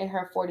theater in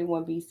her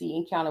 41 BC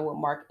encounter with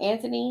Mark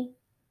Antony.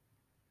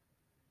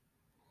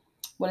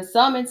 When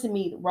summoned to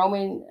meet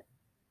Roman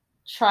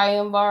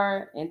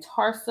triumvir in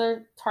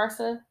Tarsus,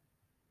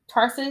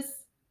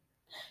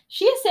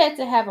 she is said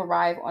to have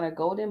arrived on a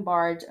golden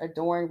barge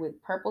adorned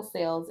with purple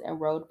sails and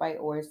rowed by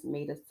oars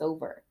made of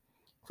silver.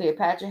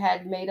 Cleopatra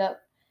had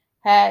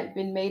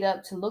been made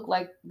up to look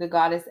like the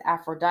goddess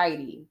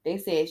Aphrodite. They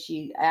said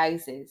she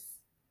Isis,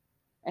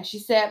 and she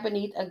sat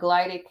beneath a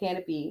glided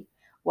canopy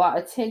while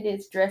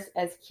attendants dressed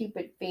as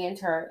Cupid fanned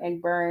her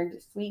and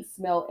burned sweet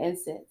smell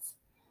incense.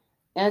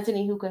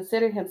 Antony, who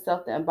considered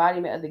himself the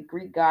embodiment of the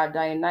Greek god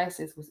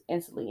Dionysus, was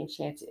instantly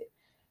enchanted.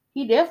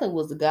 He definitely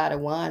was the god of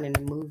wine in the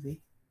movie.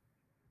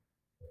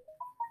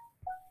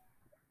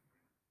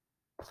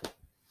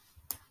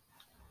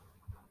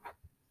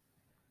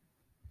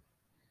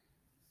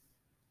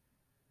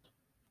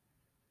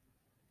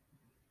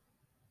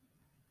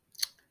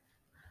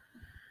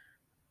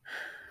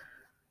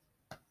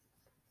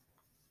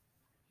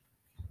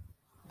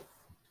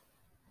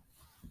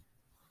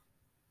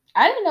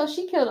 I didn't know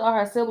she killed all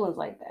her siblings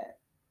like that.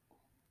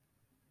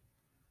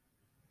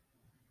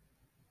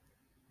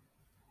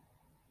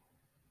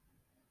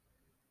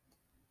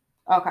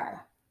 Okay.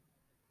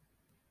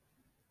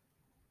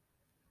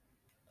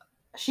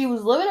 She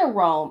was living in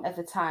Rome at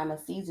the time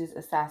of Caesar's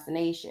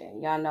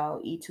assassination. Y'all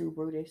know E2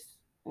 Brutus.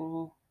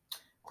 Mhm.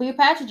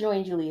 Cleopatra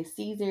joined Julius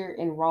Caesar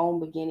in Rome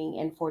beginning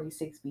in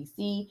 46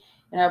 BC,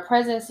 and her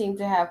presence seemed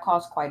to have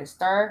caused quite a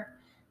stir.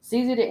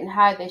 Caesar didn't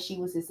hide that she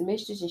was his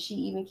mistress, and she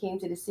even came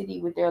to the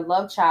city with their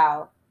love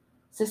child,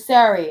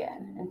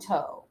 Caesarion, in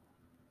tow.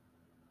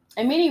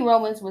 And many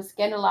Romans were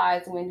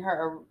scandalized when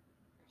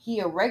he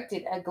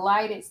erected a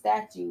glided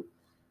statue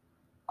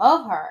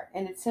of her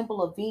in the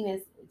temple of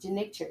Venus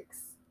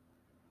Genitrix.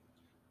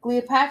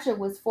 Cleopatra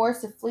was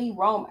forced to flee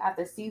Rome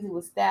after Caesar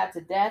was stabbed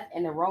to death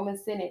in the Roman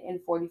Senate in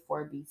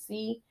 44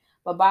 BC.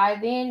 But by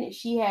then,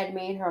 she had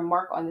made her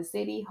mark on the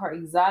city. Her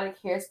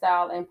exotic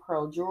hairstyle and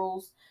pearl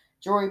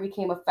jewelry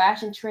became a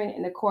fashion trend,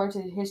 and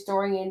according to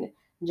historian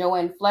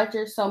Joanne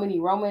Fletcher, so many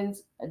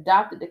Romans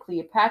adopted the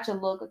Cleopatra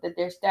look that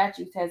their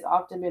statues has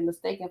often been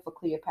mistaken for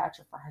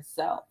Cleopatra for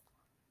herself.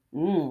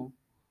 Mm.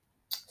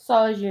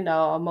 So, as you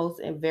know, a most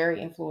and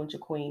very influential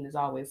queen is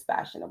always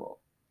fashionable.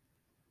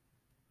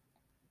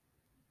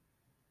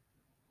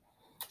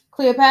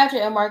 Cleopatra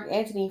and Mark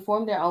Antony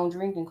formed their own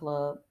drinking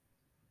club.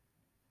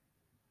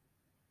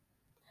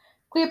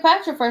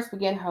 Cleopatra first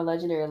began her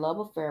legendary love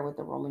affair with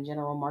the Roman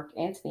general Mark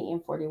Antony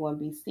in 41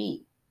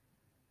 BC.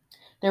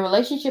 Their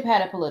relationship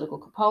had a political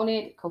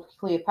component.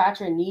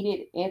 Cleopatra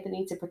needed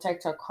Antony to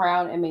protect her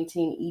crown and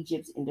maintain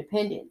Egypt's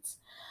independence,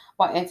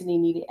 while Antony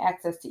needed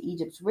access to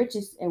Egypt's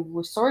riches and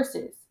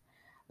resources.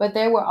 But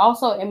they were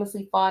also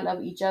immensely fond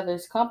of each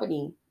other's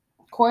company.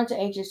 According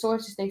to ancient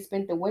sources, they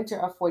spent the winter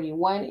of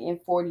 41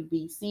 and 40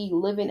 BC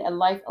living a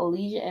life of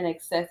leisure and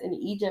excess in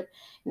Egypt,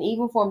 and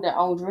even formed their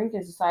own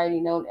drinking society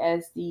known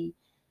as the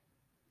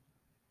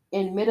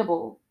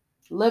Inimitable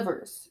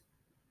Livers.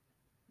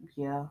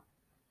 Yeah,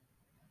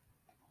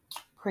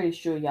 pretty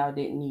sure y'all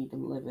didn't need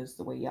them livers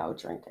the way y'all were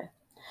drinking.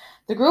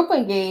 The group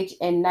engaged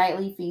in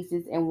nightly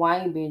feasts and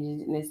wine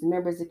binges, and its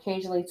members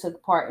occasionally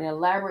took part in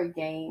elaborate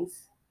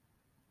games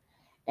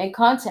and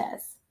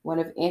contests. One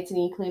of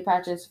Antony and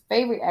Cleopatra's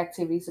favorite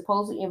activities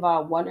supposedly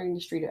involved wandering the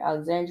street of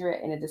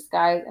Alexandria in a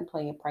disguise and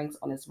playing pranks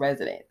on its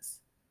residents.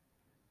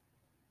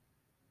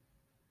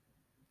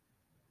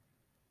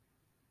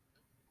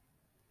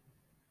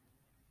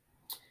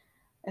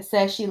 It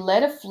says she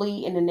led a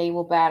fleet in a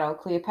naval battle.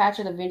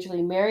 Cleopatra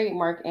eventually married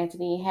Mark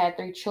Antony and had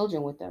 3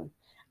 children with him.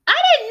 I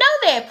didn't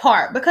know that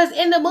part because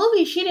in the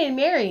movie she didn't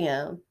marry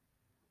him.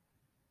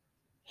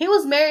 He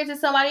was married to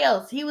somebody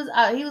else. He was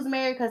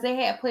married because they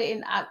had put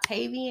in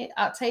Octavian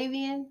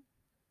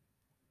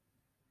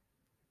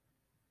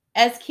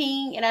as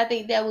king, and I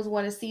think that was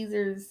one of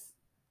Caesar's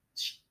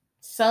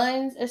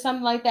sons or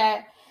something like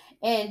that.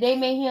 And they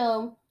made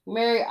him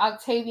marry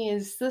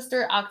Octavian's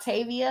sister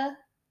Octavia.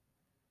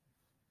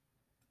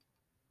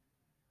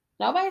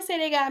 Nobody said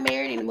they got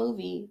married in the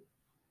movie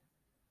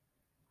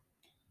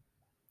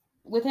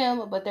with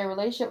him, but their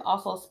relationship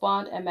also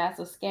spawned a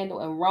massive scandal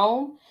in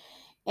Rome.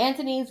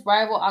 Antony's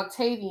rival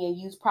Octavian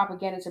used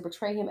propaganda to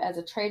portray him as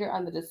a traitor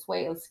under the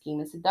sway of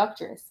scheming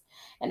seductress.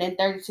 And in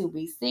 32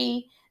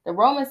 BC, the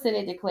Roman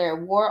Senate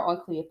declared war on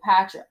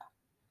Cleopatra.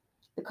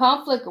 The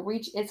conflict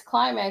reached its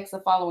climax the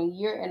following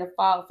year in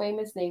the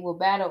famous naval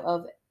battle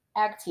of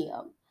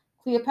Actium.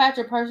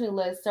 Cleopatra personally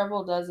led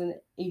several dozen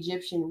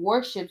Egyptian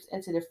warships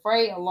into the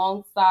fray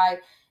alongside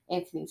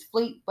Antony's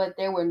fleet, but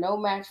they were no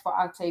match for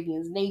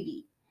Octavian's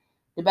navy.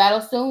 The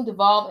battle soon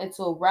devolved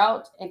into a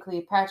rout, and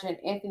Cleopatra and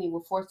Antony were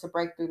forced to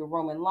break through the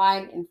Roman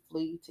line and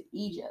flee to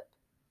Egypt.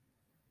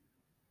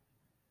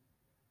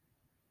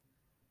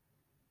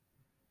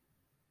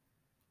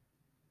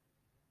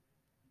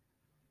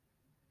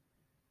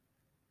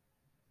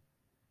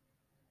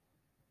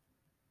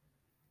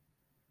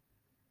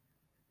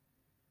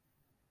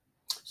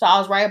 So I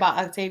was right about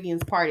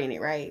Octavian's part in it,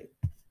 right?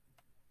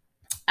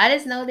 I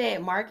just know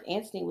that Mark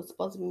Antony was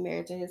supposed to be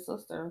married to his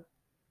sister.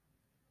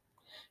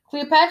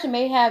 Cleopatra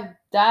may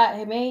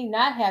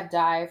not have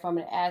died from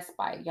an ass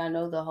bite. Y'all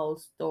know the whole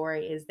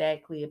story is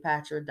that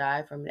Cleopatra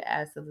died from the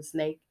ass of a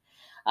snake.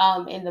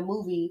 In the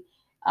movie,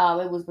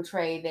 it was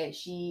portrayed that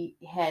she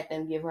had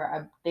them give her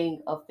a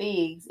thing of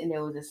figs, and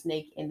there was a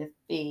snake in the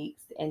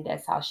figs, and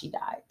that's how she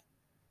died.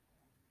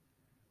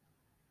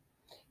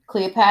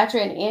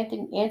 Cleopatra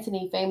and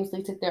Antony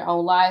famously took their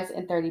own lives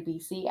in 30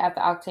 BC after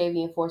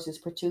Octavian forces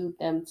pursued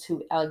them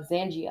to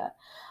Alexandria.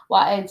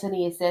 While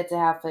Antony is said to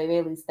have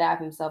fatally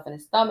stabbed himself in the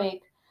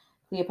stomach,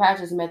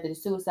 Cleopatra's method of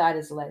suicide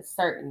is less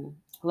certain.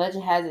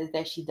 Legend has it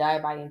that she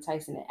died by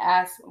enticing an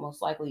asp,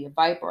 most likely a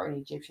viper or an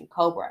Egyptian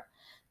cobra,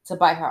 to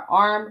bite her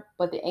arm,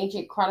 but the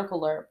ancient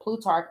chronicler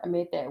Plutarch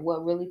admit that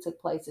what really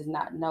took place is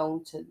not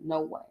known to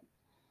no one.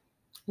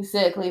 He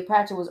said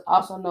Cleopatra was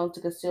also known to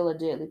conceal a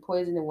deadly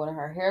poison in one of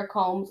her hair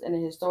combs, and the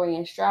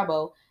historian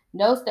Strabo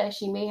notes that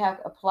she may have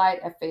applied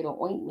a fatal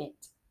ointment.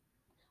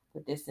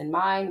 With this in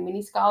mind,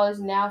 many scholars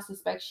now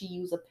suspect she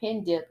used a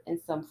pen dip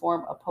in some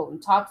form of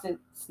potent toxin,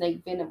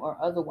 snake venom, or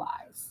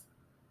otherwise.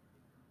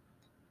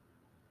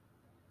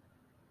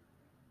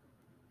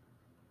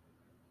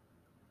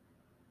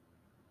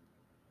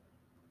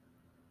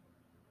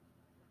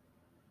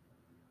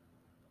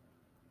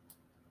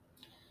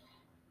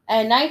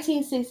 A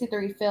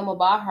 1963 film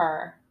about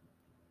her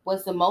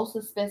was the most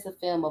expensive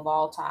film of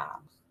all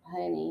time.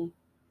 Honey,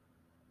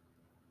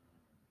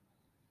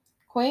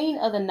 Queen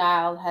of the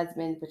Nile has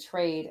been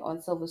portrayed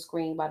on silver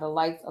screen by the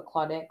likes of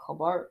Claudette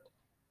Colbert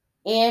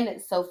and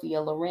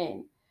Sophia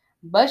Loren,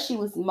 but she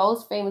was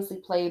most famously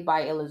played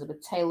by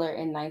Elizabeth Taylor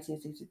in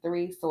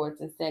 1963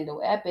 Swords and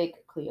Sandal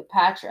epic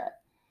Cleopatra.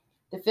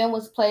 The film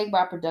was plagued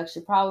by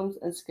production problems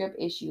and script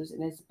issues,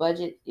 and its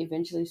budget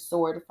eventually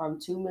soared from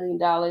 $2 million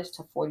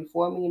to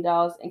 $44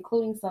 million,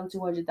 including some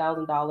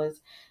 $200,000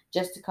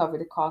 just to cover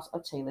the cost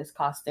of Taylor's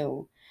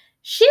costume.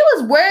 She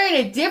was wearing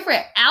a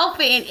different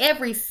outfit in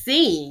every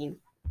scene.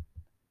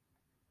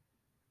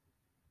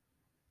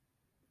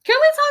 Can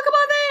we talk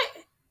about that?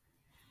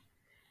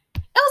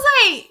 It was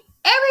like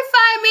every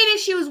 5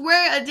 minutes she was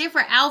wearing a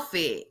different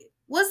outfit.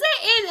 Was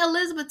that in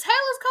Elizabeth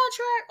Taylor's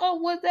contract,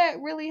 or was that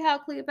really how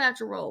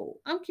Cleopatra rolled?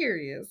 I'm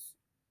curious.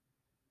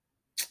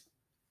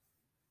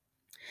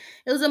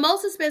 It was the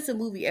most expensive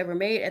movie ever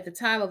made at the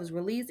time of its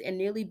release and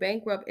nearly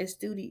bankrupt its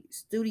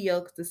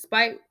studio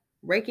despite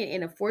raking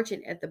in a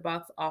fortune at the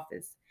box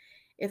office.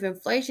 If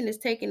inflation is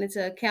taken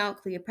into account,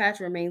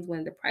 Cleopatra remains one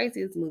of the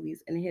priciest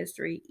movies in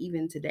history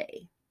even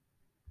today.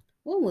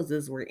 When was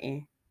this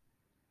written?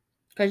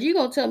 Because you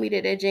gonna tell me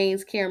that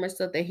James Cameron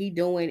stuff that he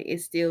doing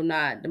is still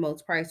not the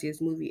most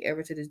priciest movie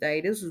ever to this day.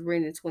 This was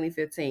written in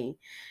 2015.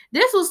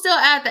 This was still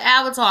after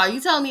Avatar. You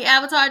telling me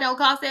Avatar don't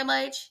cost that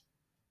much?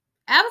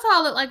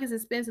 Avatar look like it's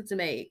expensive to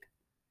make.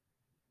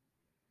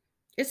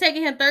 It's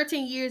taking him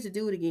 13 years to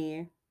do it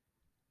again.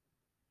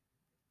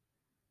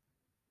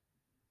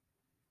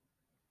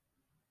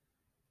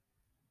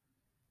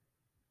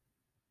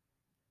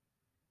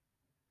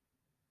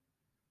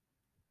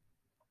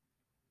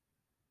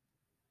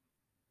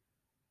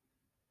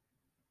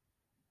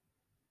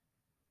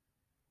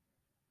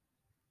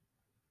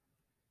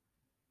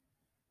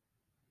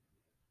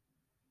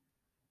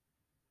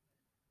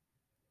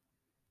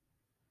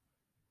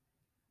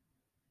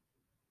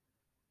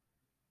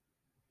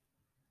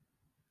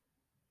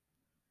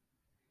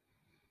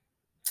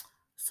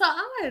 So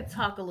I'm gonna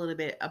talk a little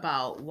bit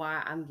about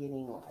why I'm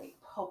getting like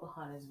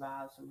Pocahontas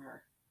vibes from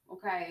her.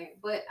 Okay,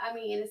 but I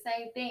mean, in the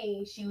same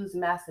thing, she was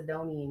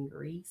Macedonian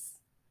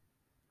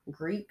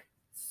Greek.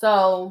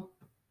 So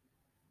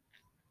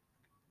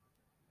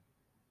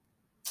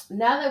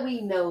now that we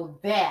know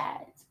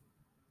that,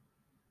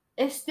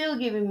 it's still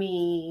giving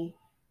me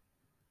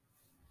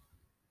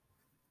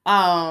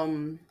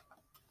um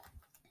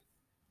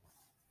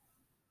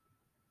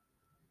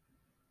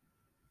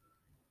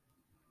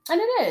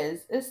and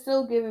it's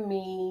still giving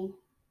me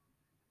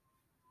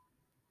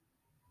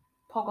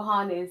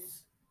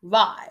Pocahontas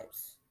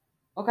vibes.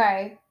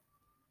 Okay.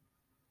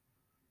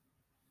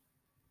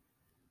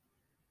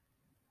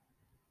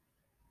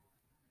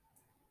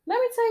 Let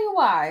me tell you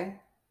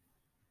why.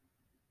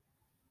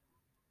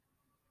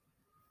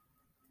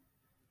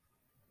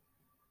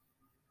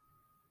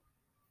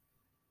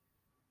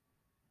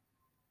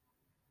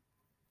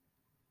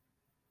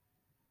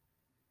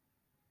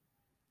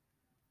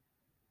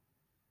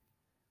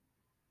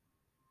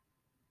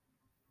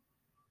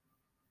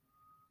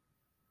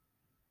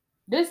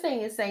 This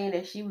thing is saying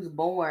that she was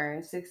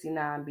born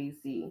 69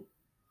 BC.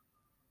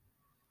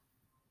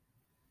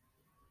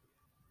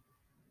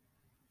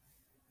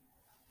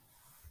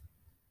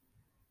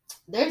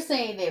 They're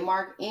saying that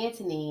Mark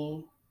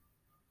Antony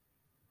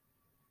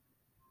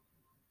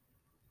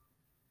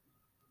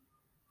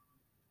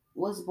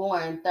was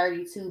born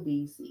 32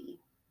 BC.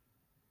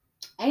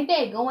 Ain't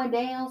that going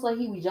down? So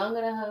he was younger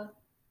than her.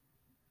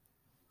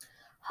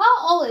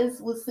 How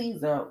old was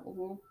Caesar?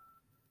 Mhm.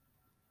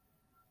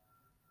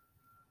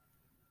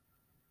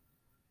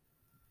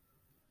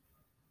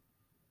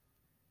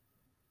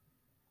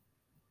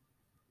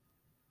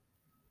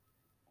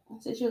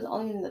 Said she was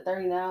only in the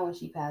 39 when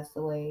she passed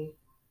away.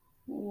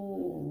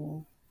 Hmm.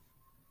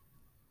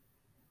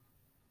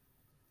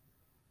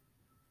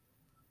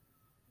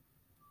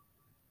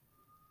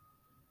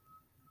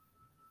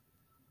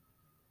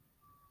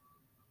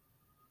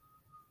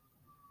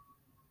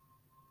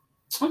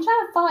 I'm trying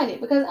to find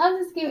it because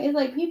I'm just giving. It's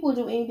like people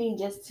do anything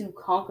just to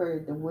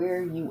conquer the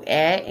where you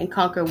at and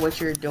conquer what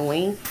you're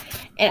doing,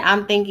 and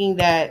I'm thinking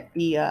that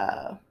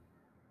the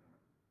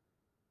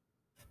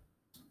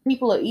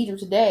people of Egypt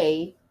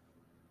today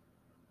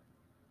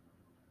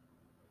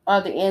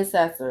are the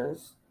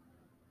ancestors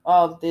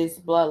of this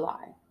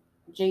bloodline.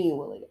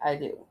 Genuinely, I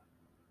do.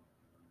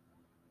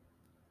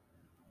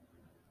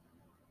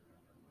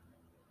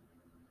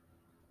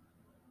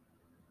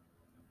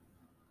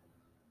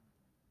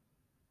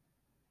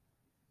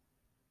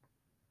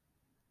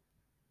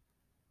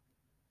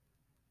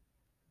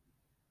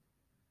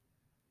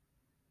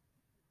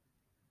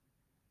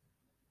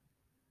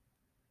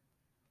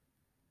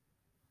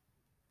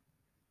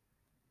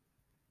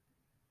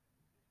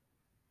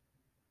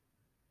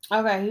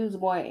 Okay, he was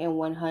born in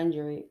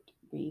 100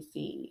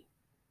 BC.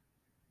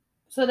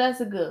 So that's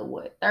a good,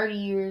 what, 30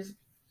 years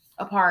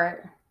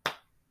apart?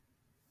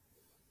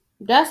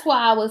 That's why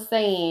I was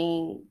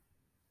saying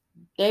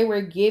they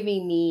were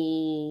giving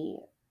me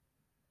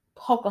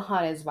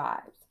Pocahontas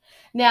vibes.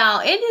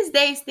 Now, in this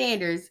day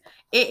standards,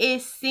 it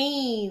is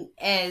seen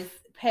as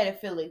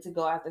pedophilic to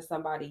go after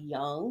somebody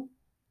young,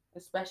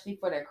 especially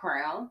for their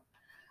crown.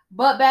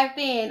 But back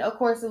then, of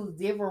course, it was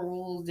different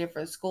rules,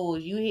 different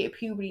schools. You hit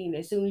puberty, and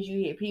as soon as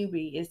you hit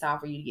puberty, it's time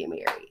for you to get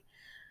married.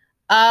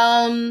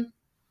 Um,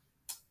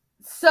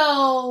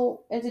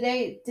 so in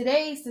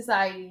today's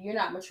society, you're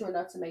not mature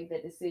enough to make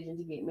that decision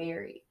to get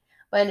married.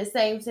 But in the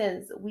same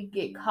sense, we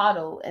get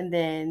coddled and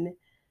then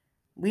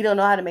we don't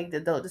know how to make the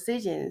adult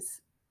decisions.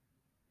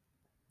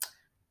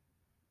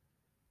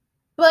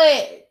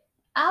 But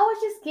I was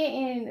just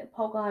getting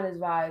Pocahontas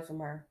vibes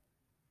from her.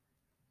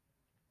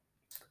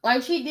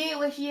 Like she did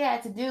what she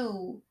had to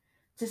do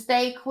to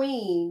stay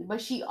queen,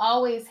 but she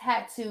always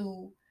had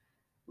to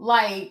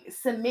like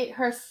submit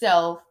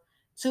herself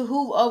to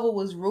whoever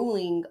was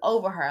ruling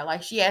over her.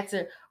 Like she had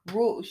to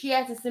rule, she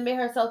had to submit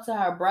herself to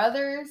her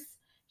brothers.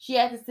 She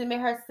had to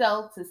submit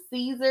herself to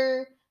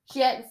Caesar. She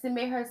had to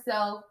submit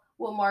herself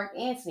with Mark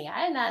Antony.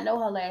 I did not know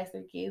her last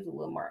 3 kids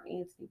were with Mark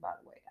Antony, by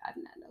the way. I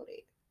did not know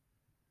that.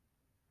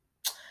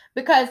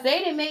 Because they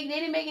didn't make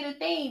it a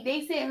thing.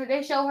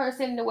 They showed her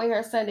sending away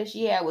her son that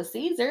she had with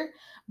Caesar,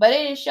 but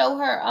they didn't show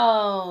her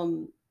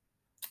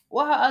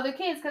what her other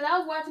kids. Because I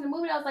was watching the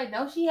movie, I was like,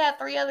 no, she had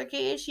 3 other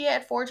kids. She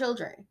had 4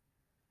 children.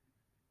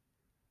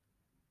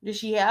 Did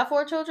she have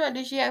 4 children? Or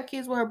did she have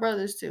kids with her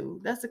brothers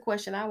too? That's the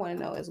question I want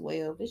to know as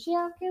well. Did she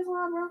have kids with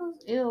her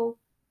brothers? Ew,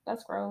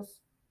 that's gross.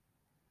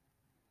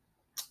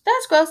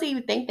 That's gross to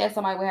even think that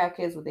somebody would have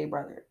kids with their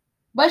brother.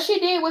 But she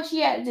did what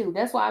she had to do.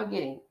 That's what I'm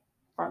getting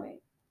from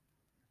it.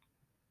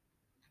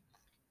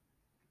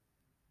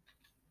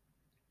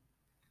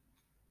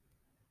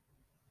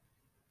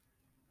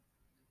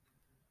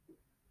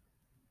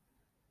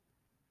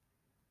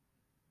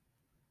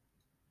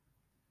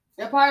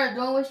 And part of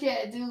doing what she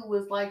had to do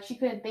was like she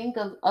couldn't think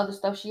of other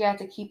stuff. She had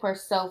to keep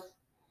herself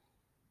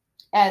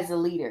as a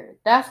leader.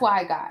 That's why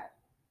I got.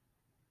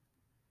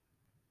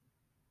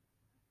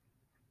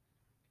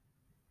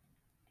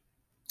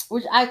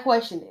 Which I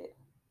questioned it.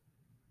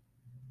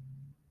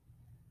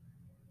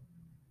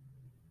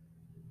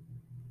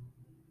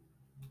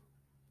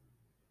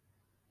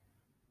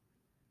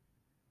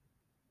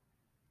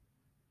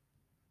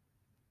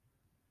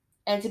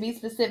 And to be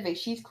specific,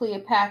 she's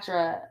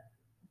Cleopatra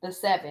the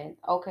 7th.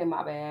 Okay,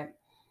 my bad.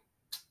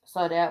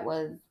 So that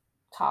was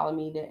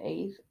Ptolemy the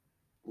 8th.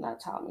 Not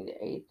Ptolemy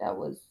the 8th. That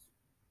was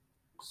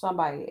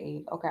somebody the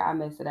 8th. Okay, I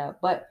messed it up.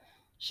 But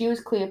she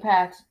was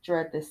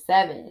Cleopatra the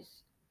 7th.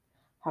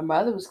 Her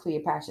mother was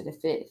Cleopatra the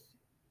 5th.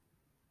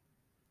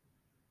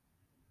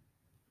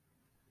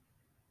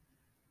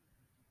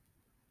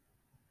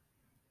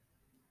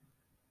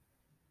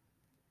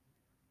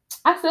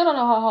 I still don't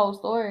know her whole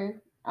story.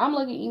 I'm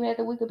looking even at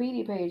the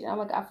Wikipedia page. I'm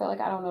like, I feel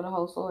like I don't know the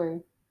whole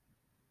story.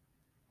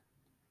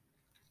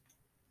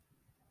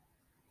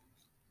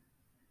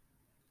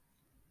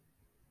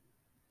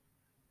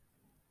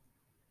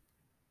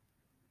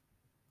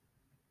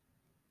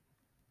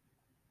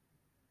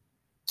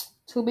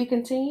 To be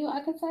continued, I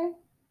can say.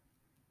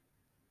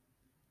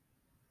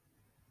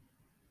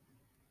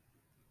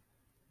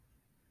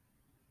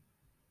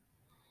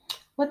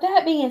 With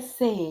that being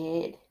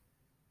said,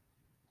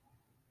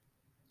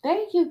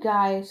 thank you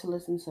guys for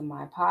listening to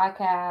my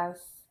podcast.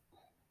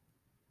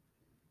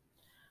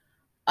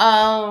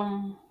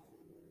 Um,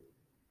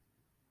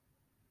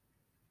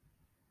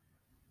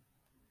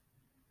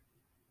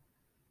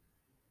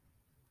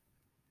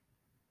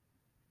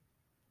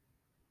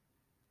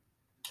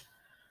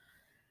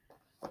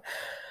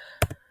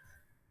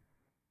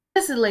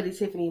 this is Lady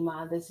Tiffany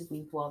Ma. This is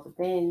me, Paul the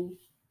Ben.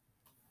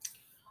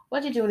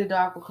 What you do in the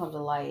dark will come to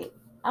light.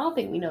 I don't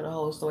think we know the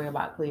whole story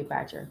about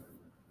Cleopatra.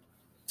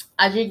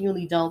 I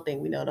genuinely don't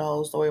think we know the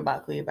whole story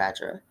about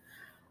Cleopatra.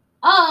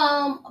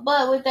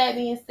 But with that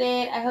being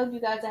said, I hope you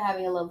guys are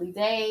having a lovely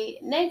day.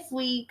 Next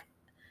week,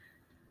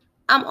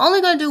 I'm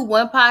only gonna do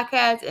one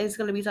podcast, and it's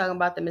gonna be talking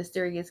about the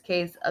mysterious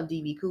case of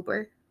DB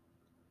Cooper.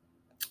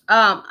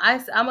 I'm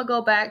gonna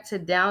go back to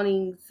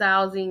downing,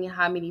 sousing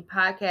how many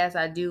podcasts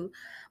I do,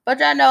 but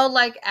y'all know,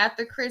 like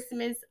after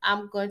Christmas,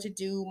 I'm going to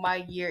do my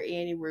year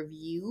end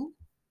review,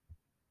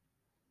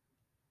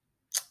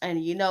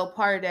 and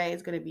part of that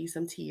is gonna be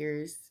some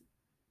tears,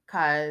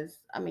 cause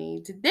I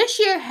mean, this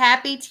year,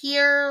 happy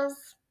tears,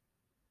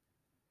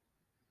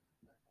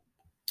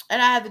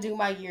 and I have to do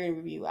my year end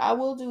review. I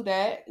will do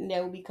that, and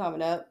that will be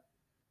coming up.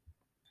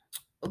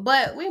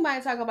 But we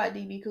might talk about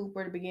DB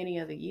Cooper at the beginning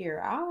of the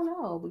year. I don't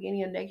know,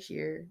 beginning of next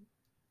year.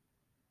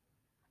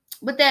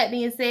 With that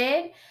being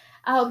said,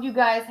 I hope you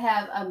guys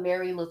have a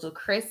merry little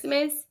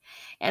Christmas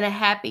and a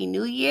happy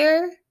new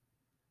year.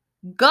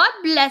 God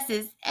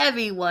blesses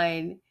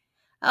everyone.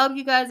 I hope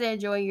you guys are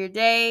enjoying your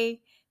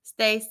day.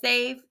 Stay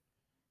safe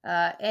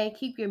and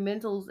keep your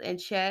mentals in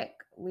check.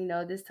 We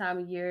know this time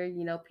of year,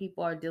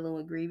 people are dealing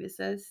with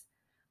grievances.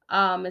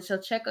 And so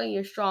check on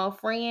your strong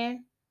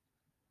friend.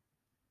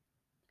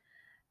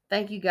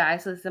 Thank you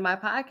guys for listening to my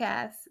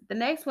podcast. The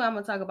next one I'm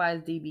going to talk about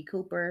is DB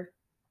Cooper.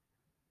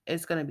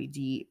 It's going to be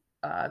deep.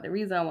 The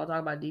reason I want to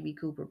talk about DB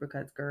Cooper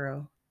because,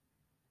 girl,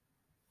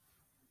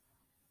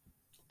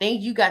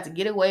 things you got to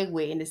get away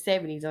with in the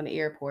 70s on the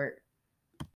airport.